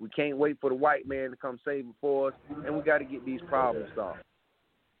together. We can't wait for the white man to come save it for us, and we got to get these problems solved.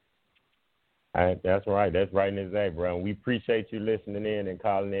 All right, that's right. That's right in his day, bro. And we appreciate you listening in and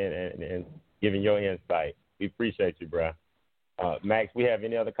calling in and giving your insight. We appreciate you, bro. Max, we have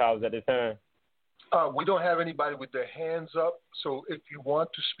any other callers at this time? We don't have anybody with their hands up, so if you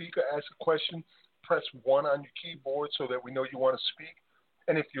want to speak or ask a question, press 1 on your keyboard so that we know you want to speak.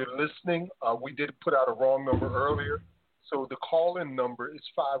 And if you're listening, we did put out a wrong number earlier, so the call-in number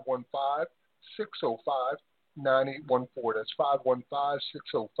is 515-605-9814. That's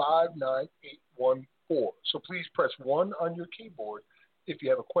 515-605-9814. So please press 1 on your keyboard if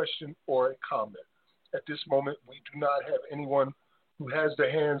you have a question or a comment. At this moment, we do not have anyone who has their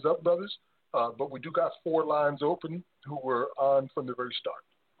hands up, brothers, but we do got 4 lines open who were on from the very start.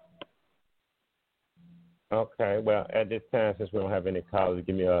 Okay. Well, at this time, since we don't have any callers,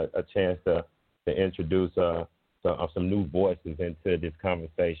 give me a chance to introduce some new voices into this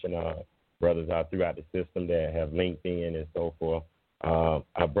conversation. Brothers out throughout the system that have linked in and so forth.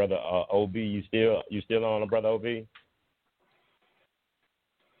 Our brother OB, you still on, brother OB?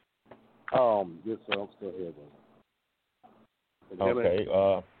 Yes, sir. I'm still here, brother.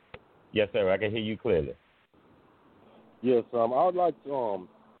 Okay. Yes, sir. I can hear you clearly. Yes. I would like to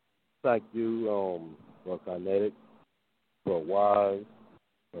thank you, Brother Kinetic, Brother Wise,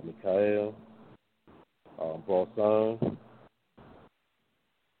 Brother Mikael, Brother Son,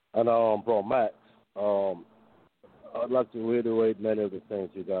 and Brother Max. I'd like to reiterate many of the things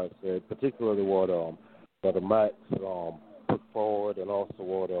you guys said, particularly what Brother Max put forward, and also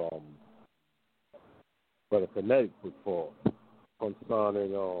what Brother Kinetic put forward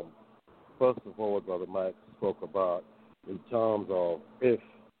concerning, first of all, what Brother Max spoke about in terms of if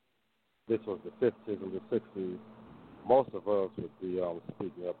this was the 50s and the 60s, most of us would be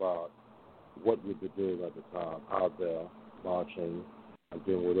speaking about what we'd be doing at the time, out there marching and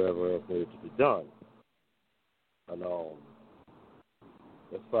doing whatever else needed to be done. And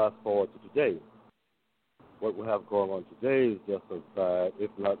let's fast forward to today. What we have going on today is just as bad,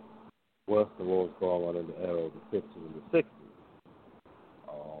 if not worse than what was going on in the era of the 50s and the 60s.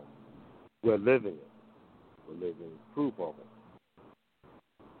 We're living it. We're living proof of it.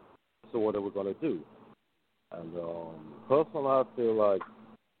 So what are we going to do? And personally, I feel like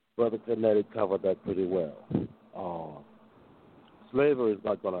Brother Kinetic covered that pretty well. Slavery is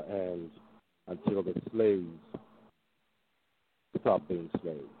not going to end until the slaves stop being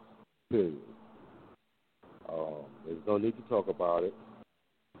slaves, period. There's no need to talk about it.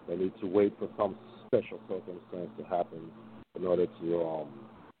 They need to wait for some special circumstance to happen in order to, or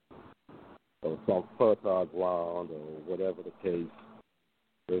some fertile ground or whatever the case.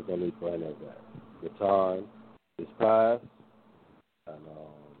 There's no need for any of that. The time is past, and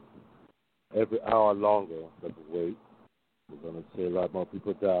every hour longer that we wait, we're going to see a lot more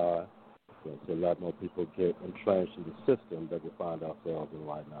people die. We're going to see a lot more people get entrenched in the system that we find ourselves in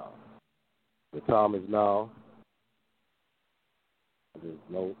right now. The time is now.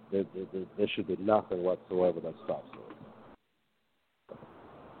 There should be nothing whatsoever that stops us.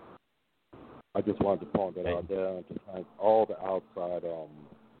 I just wanted to point that out there and to thank all the outside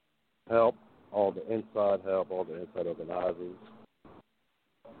help, all the inside help, all the inside organizers.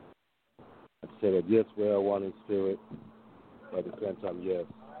 And say that, yes, we are one in spirit, but at the same time, yes,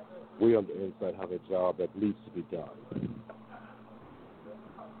 we on the inside have a job that needs to be done.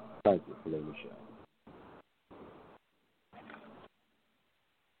 Thank you for letting me share.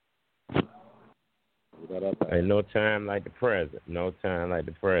 Ain't no time like the present. No time like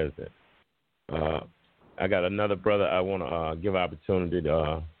the present. I got another brother I want to give opportunity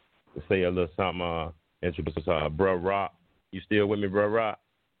to say a little something. Introduce Bro Rock. You still with me, Bro Rock?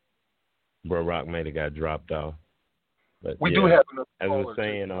 Bro Rock may have got dropped off. But we do have another as I was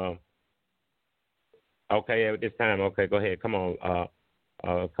saying, okay, at this time, okay, go ahead. Come on,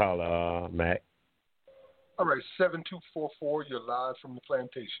 call Mac. All right, 7244, you're live from the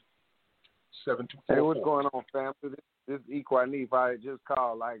plantation. 7244. Hey, what's going on, family? This is Equanif. I just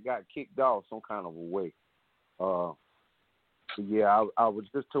called. I got kicked off some kind of a way. Yeah, I was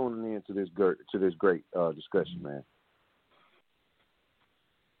just tuning in to this great discussion, man.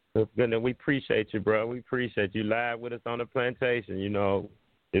 Good. We appreciate you, bro. We appreciate you live with us on the plantation. You know,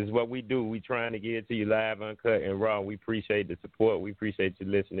 this is what we do. We trying to get it to you live, uncut, and raw. We appreciate the support. We appreciate you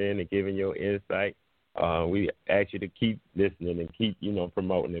listening and giving your insight. We ask you to keep listening and keep,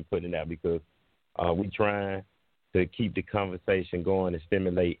 promoting and putting it out because we trying to keep the conversation going and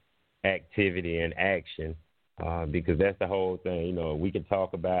stimulate activity and action because that's the whole thing. We can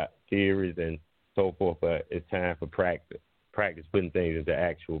talk about theories and so forth, but it's time for practice putting things into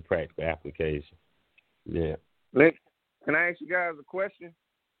actual practical application. Yeah. Can I ask you guys a question?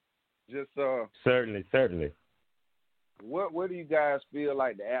 Just Certainly. What do you guys feel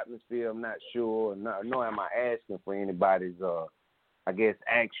like the atmosphere? I'm not sure. No, am I asking for anybody's,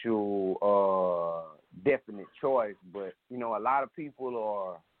 actual definite choice? But, a lot of people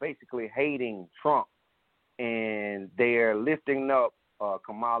are basically hating Trump, and they're lifting up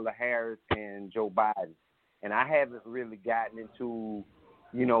Kamala Harris and Joe Biden. And I haven't really gotten into,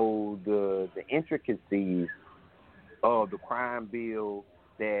 the intricacies of the crime bill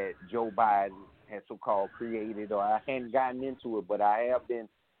that Joe Biden has so-called created, or I hadn't gotten into it, but I have been,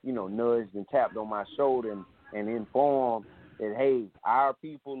 nudged and tapped on my shoulder and informed that, hey, our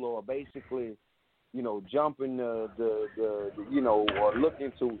people are basically, jumping or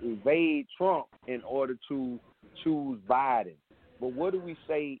looking to evade Trump in order to choose Biden. But what do we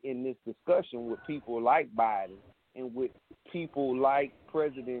say in this discussion with people like Biden and with people like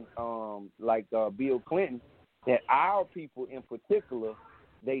President, Bill Clinton, that our people in particular,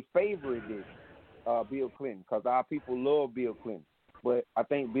 they favored this Bill Clinton because our people love Bill Clinton. But I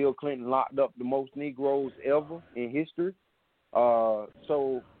think Bill Clinton locked up the most Negroes ever in history.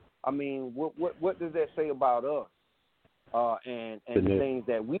 So, I mean, what does that say about us and the things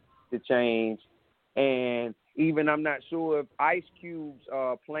that we need to change? And even I'm not sure if Ice Cube's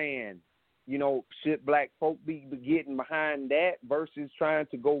plan, should black folk be getting behind that versus trying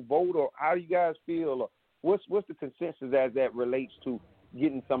to go vote? Or how do you guys feel? What's the consensus as that relates to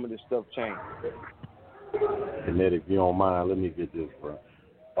getting some of this stuff changed? Kinetic, if you don't mind, let me get this,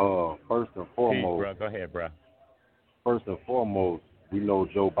 bro. First and foremost, hey, bro, go ahead, bro. First and foremost, we know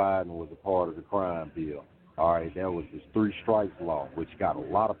Joe Biden was a part of the crime bill. All right, that was his 3 strikes law, which got a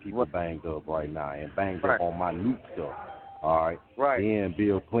lot of people banged up right now and banged up on minute stuff. All right. Then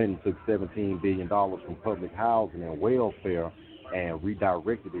Bill Clinton took $17 billion from public housing and welfare and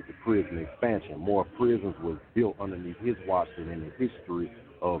redirected it to prison expansion. More prisons was built underneath his watch than in the history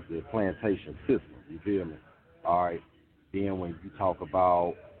of the plantation system. You feel me? All right. Then when you talk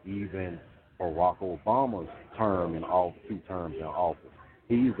about even Barack Obama's term in office, 2 terms in office,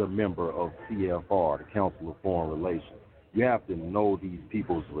 he's a member of CFR, the Council of Foreign Relations. You have to know these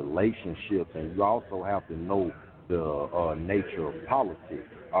people's relationships, and you also have to know the nature of politics.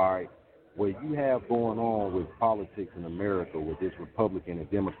 All right. What you have going on with politics in America with this Republican and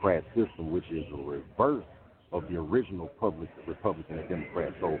Democrat system, which is a reverse of the original Republican and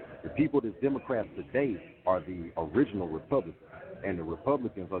Democrat. So the people that's Democrats today are the original Republicans, and the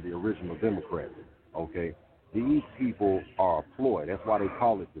Republicans are the original Democrats. Okay? These people are a ploy. That's why they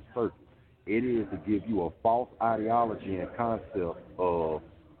call it the circus. It is to give you a false ideology and concept of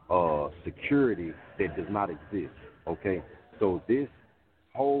security that does not exist. Okay? So this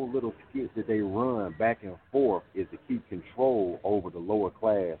whole little skit that they run back and forth is to keep control over the lower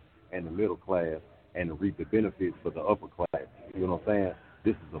class and the middle class and to reap the benefits for the upper class. You know what I'm saying?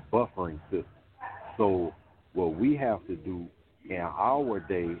 This is a buffering system. So what we have to do in our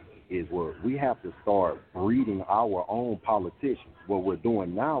day is what we have to start breeding our own politicians. What we're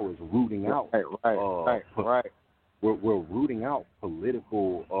doing now is rooting out. We're rooting out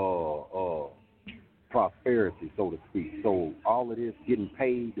political prosperity, so to speak. So all of this getting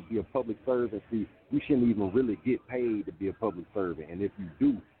paid to be a public servant, see, we shouldn't even really get paid to be a public servant. And if you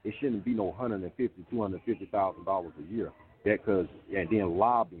do, it shouldn't be no $150,000, $250,000 a year. And then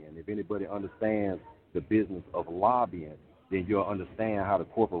lobbying. If anybody understands the business of lobbying, then you'll understand how the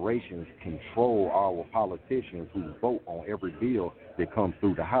corporations control our politicians who vote on every bill that comes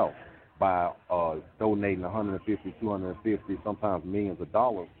through the House by donating $150,000, $250,000, sometimes millions of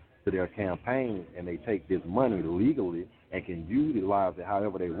dollars to their campaigns, and they take this money legally and can utilize it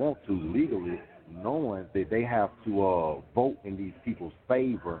however they want to legally, knowing that they have to vote in these people's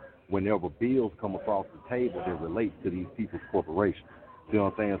favor whenever bills come across the table that relate to these people's corporations. You know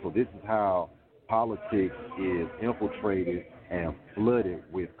what I'm saying? So this is how politics is infiltrated and flooded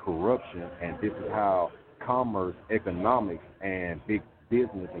with corruption, and this is how commerce, economics, and big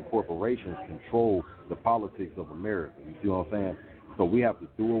business and corporations control the politics of America. You see what I'm saying? So we have to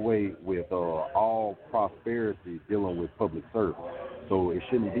do away with all prosperity dealing with public service. So it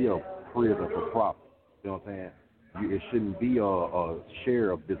shouldn't be a prison for profit. You know what I'm saying? It shouldn't be a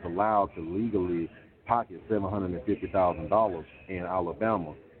sheriff that's allowed to legally pocket $750,000 in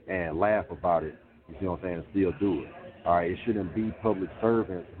Alabama and laugh about it, you see what I'm saying, and still do it. All right, it shouldn't be public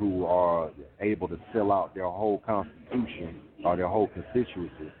servants who are able to sell out their whole constitution or their whole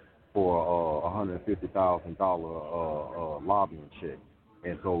constituency for $150,000 lobbying check.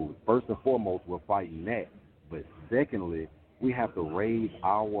 And so first and foremost, we're fighting that. But secondly, we have to raise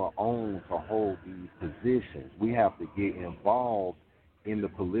our own to hold these positions. We have to get involved in the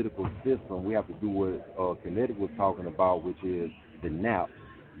political system. We have to do what Kinetic was talking about, which is the NAP.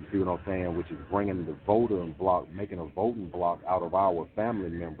 You see what I'm saying? Which is bringing the voting block, making a voting block out of our family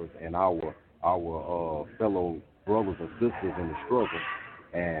members and our fellow brothers and sisters in the struggle,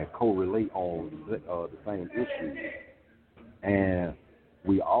 and correlate on the same issues. And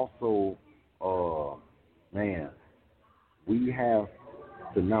we also, we have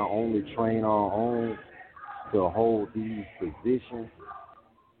to not only train our own to hold these positions,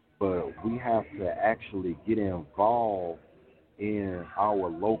 but we have to actually get involved in our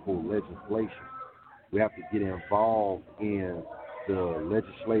local legislation. We have to get involved in the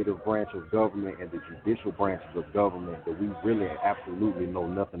legislative branch of government and the judicial branches of government that we really absolutely know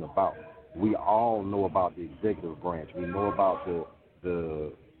nothing about. We all know about the executive branch. We know about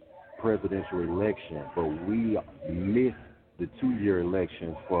the presidential election, but we miss the 2-year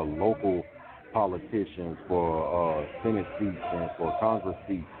elections for local politicians, for Senate seats and for Congress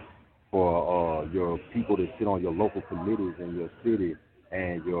seats, for your people that sit on your local committees in your city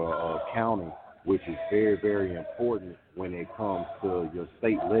and your county, which is very, very important when it comes to your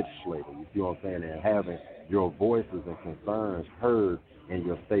state legislature. You see what I'm saying? And having your voices and concerns heard in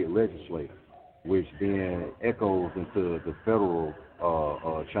your state legislature, which then echoes into the federal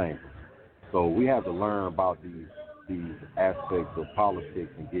chamber. So we have to learn about these aspects of politics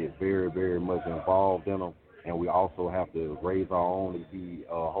and get very, very much involved in them. And we also have to raise our own and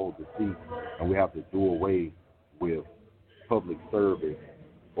hold the seat. And we have to do away with public service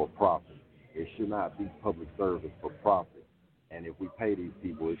for profit. It should not be public service for profit. And if we pay these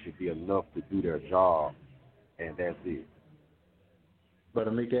people, it should be enough to do their job, and that's it.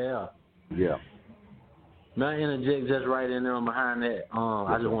 Brother Mikael. Yeah. May I interject just right in there behind that?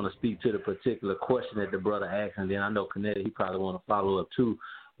 I just want to speak to the particular question that the brother asked, and then I know Kinetic, he probably want to follow up too.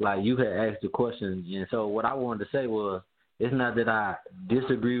 Like you had asked the question, and so what I wanted to say was, it's not that I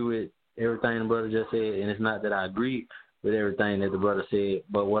disagree with everything the brother just said, and it's not that I agree with everything that the brother said,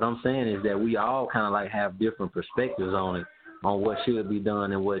 but what I'm saying is that we all kind of like have different perspectives on it, on what should be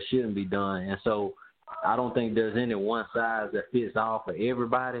done and what shouldn't be done, and so I don't think there's any one size that fits all for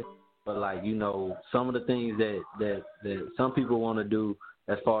everybody. But like, you know, some of the things that some people want to do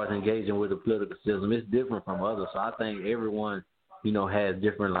as far as engaging with the political system is different from others. So I think everyone, you know, has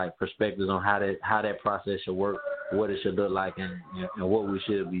different like perspectives on how that process should work, what it should look like, and what we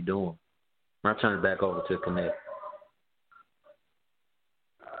should be doing. I'll turn it back over to Connect.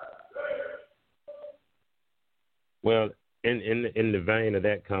 Well, in the vein of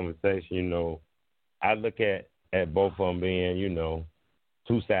that conversation, you know, I look at both of them being, you know,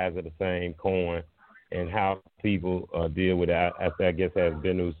 two sides of the same coin, and how people deal with it. I guess as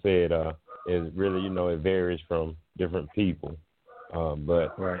Benu said, is really, you know, it varies from different people.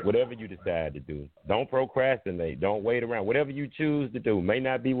 But whatever you decide to do, don't procrastinate. Don't wait around. Whatever you choose to do may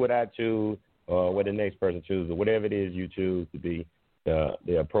not be what I choose or what the next person chooses, or whatever it is you choose to be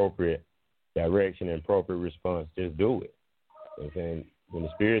the appropriate direction and appropriate response. Just do it. You know what I'm saying? When the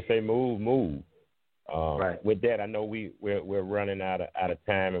Spirit say move, move. With that, I know we're running out of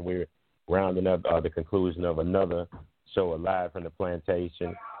time, and we're rounding up the conclusion of another show of Live from the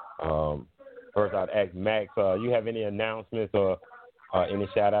Plantation. First, I'd ask Max, you have any announcements or any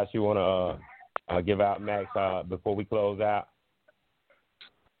shout-outs you want to give out, Max, before we close out?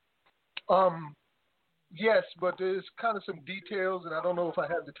 Yes, but there's kind of some details, and I don't know if I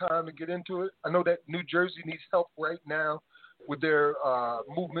have the time to get into it. I know that New Jersey needs help right now with their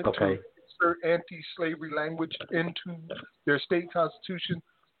movement to insert anti-slavery language into their state constitution.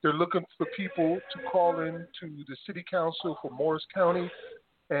 They're looking for people to call in to the city council for Morris County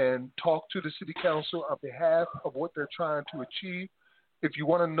and talk to the city council on behalf of what they're trying to achieve. If you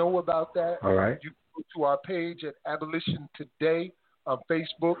want to know about that, you go to our page at Abolition Today on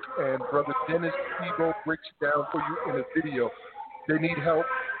Facebook, and Brother Dennis Tebow breaks it down for you in a video. They need help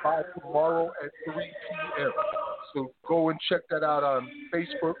by tomorrow at 3 p.m. So go and check that out on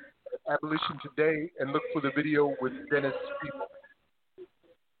Facebook at Abolition Today and look for the video with Dennis Tebow.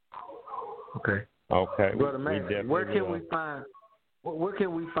 Okay. Brother Max, where can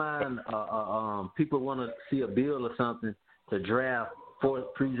we find people want to see a bill or something to draft for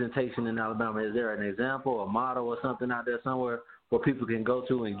presentation in Alabama? Is there an example, a model or something out there somewhere where people can go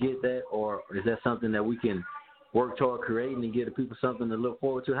to and get that, or is that something that we can work toward creating and give the people something to look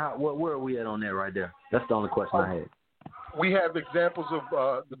forward to? Where are we at on that right there? That's the only question I had. We have examples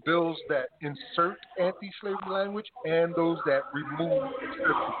of the bills that insert anti-slavery language and those that remove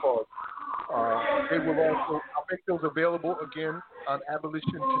exception clause. They will also, I'll make those available again on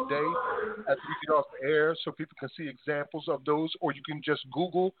Abolition Today as we get off the air so people can see examples of those, or you can just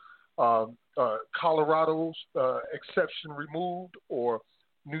Google Colorado's exception removed or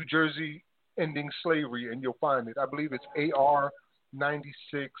New Jersey ending slavery, and you'll find it. I believe it's AR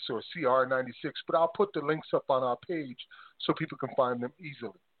 96 or CR 96, but I'll put the links up on our page so people can find them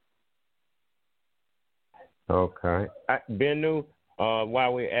easily. Okay. Benu,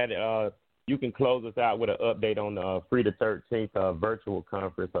 while we're at it, you can close us out with an update on the Free the 13th virtual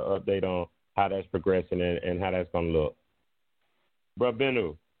conference, an update on how that's progressing and how that's going to look. Bro,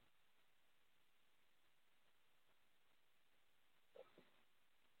 Benu.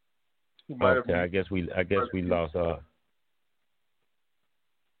 Okay, I guess we lost.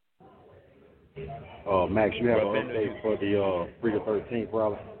 Max, you have an update for the Free the 13th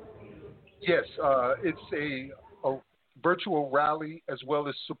rally? Yes, it's a virtual rally as well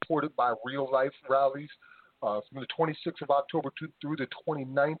as supported by real-life rallies from the 26th of October through the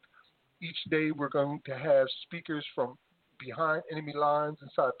 29th. Each day we're going to have speakers from behind enemy lines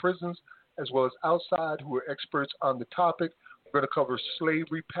inside prisons, as well as outside, who are experts on the topic. We're going to cover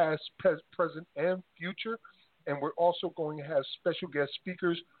slavery, past, present, and future. And we're also going to have special guest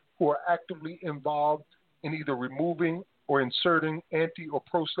speakers who are actively involved in either removing or inserting anti or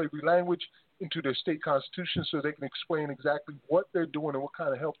pro-slavery language into their state constitution so they can explain exactly what they're doing and what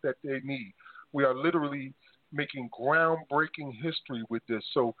kind of help that they need. We are literally making groundbreaking history with this.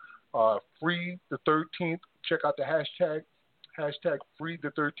 So Free the 13th, check out the hashtag Free the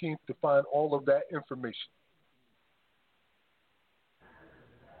 13th to find all of that information.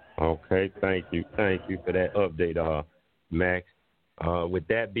 Okay, thank you for that update, Max. With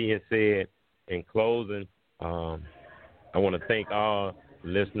that being said, in closing, I want to thank all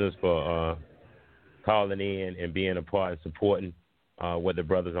listeners for calling in and being a part and supporting what the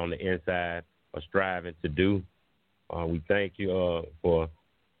brothers on the inside are striving to do. We thank you for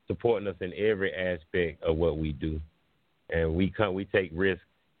supporting us in every aspect of what we do, and we take risks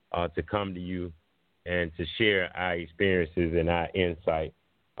to come to you and to share our experiences and our insight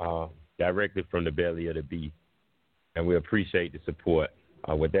directly from the belly of the beast, and we appreciate the support.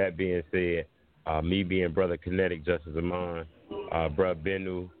 With that being said, me being Brother Kinetic Justice Amon, Brother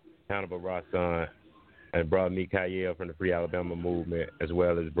Bennu, Hannibal Rasan, and Brother Mikael from the Free Alabama Movement, as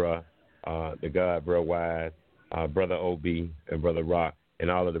well as the God, Bro Wise, Brother OB, and Brother Rock, and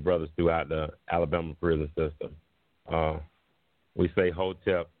all of the brothers throughout the Alabama prison system. We say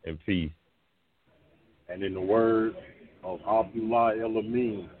Hotep and peace. And in the words of Abdullah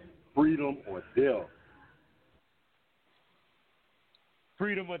El-Amin, freedom or death.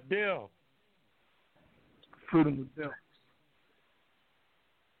 Freedom or death. Freedom or death.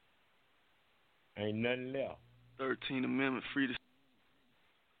 Ain't nothing left. 13th Amendment, free the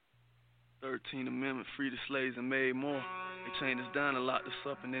 13th Amendment, free the slaves and made more. They chained us down and locked us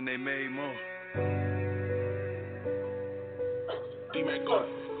up and then they made more. D-Man, go.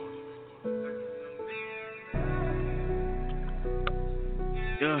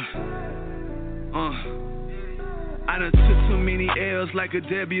 I done took too many L's like a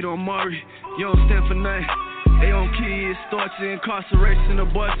Debbie on Murray. You don't stand for nothing. They on kids, torture, incarceration,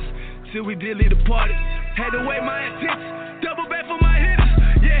 abortions. Till we dearly departed. Had to weigh my intentions. Double back for my hitters.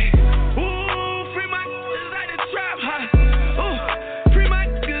 Yeah. Ooh, free my niggas out the trap. Ooh, free my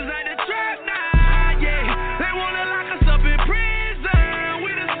niggas out the trap. Nah, yeah. They wanna lock us up in prison.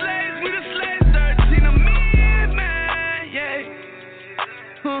 We the slaves, 13 of me, man. Yeah.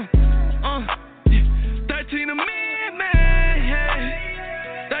 13 of me, man.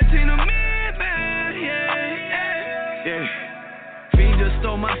 Yeah. 13 of me, man. Yeah. Yeah. Fiend just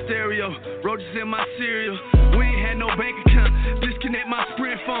stole my stereo, roaches in my cereal. We ain't had no bank account, disconnect my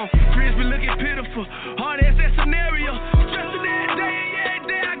Sprint phone. Friends be looking pitiful, hard as that scenario. Stressing every day, every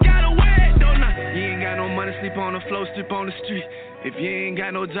day I gotta wear it, don't I? You ain't got no money, sleep on the floor, sleep on the street. If you ain't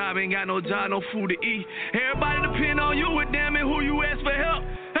got no job, no food to eat. Everybody depend on you, and damn it, who you ask for help.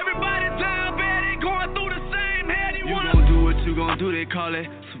 Everybody down bad, they going through the same hell. You gon' do what you gon' do, they call it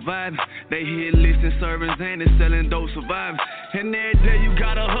surviving. They hit listing servants and they selling dope surviving. And every day you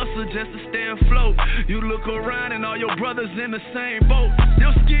gotta hustle just to stay afloat. You look around and all your brothers in the same boat.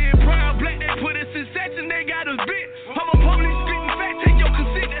 Your skin proud black, they put us in section, they got us bit. I'm a police spitting fact, take your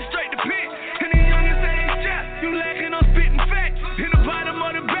consent, that's straight to pit. And the youngins say they strapped, you lacking on spitting fact. In the bottom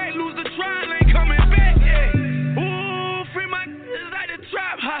of the bag, lose the trial, ain't coming back, yeah. Ooh, free my niggas out the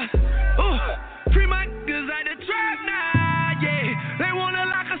trap, huh? Ooh, free my niggas out the trap, nah, yeah. They wanna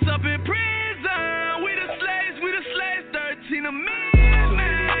lock us up in prison. We the slaves, 13 of me,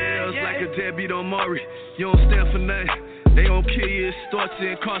 man. Yeah. Like a deadbeat on Murray, you don't stand for nothing. They gon' kill you,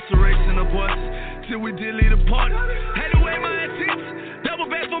 torture, incarceration, abortions. Till we delete the party. Had to weigh my intentions, double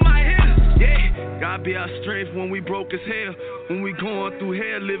back for my hitters. Yeah, God be our strength when we broke as hell. When we going through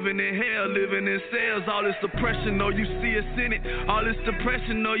hell, living in cells. All this depression, know you see us in it. All this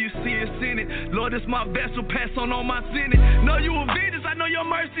depression, know you see us in it. Lord, it's my vessel, pass on all my sin. Know you a vengeance, I know your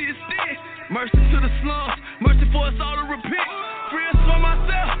mercy is thin. Mercy to the slums, mercy for us all to repent. Free us from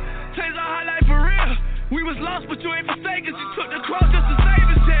myself, change our high life for real. We was lost, but you ain't forsaken. You took the cross just to save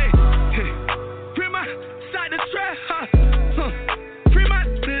us, yeah. Hey, free my side the trap, huh? Free my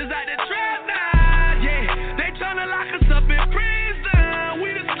niggas out the trap, nah, yeah. They tryna lock us up in prison.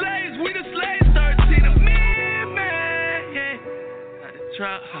 We the slaves, 13 of me, man, yeah. Out the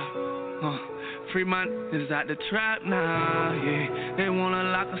trap, huh? Free my niggas out the trap, nah, yeah. They wanna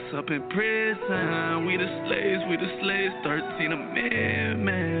lock us up in prison. We the slaves, 13 of me,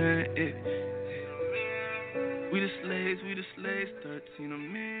 man, yeah. We the slaves, 13 of me,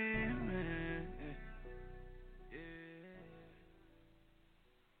 man.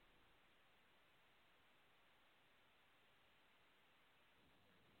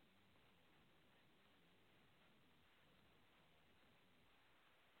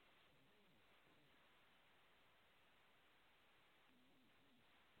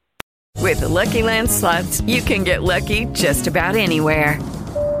 With the Lucky Land Slots, you can get lucky just about anywhere.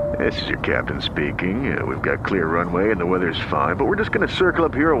 This is your captain speaking. We've got clear runway and the weather's fine, but we're just going to circle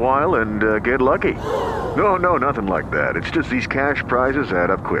up here a while and get lucky. No, nothing like that. It's just these cash prizes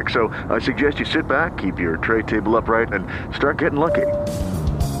add up quick. So I suggest you sit back, keep your tray table upright, and start getting lucky.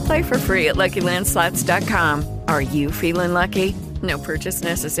 Play for free at LuckyLandSlots.com. Are you feeling lucky? No purchase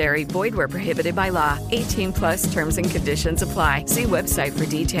necessary. Void where prohibited by law. 18+ terms and conditions apply. See website for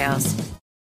details.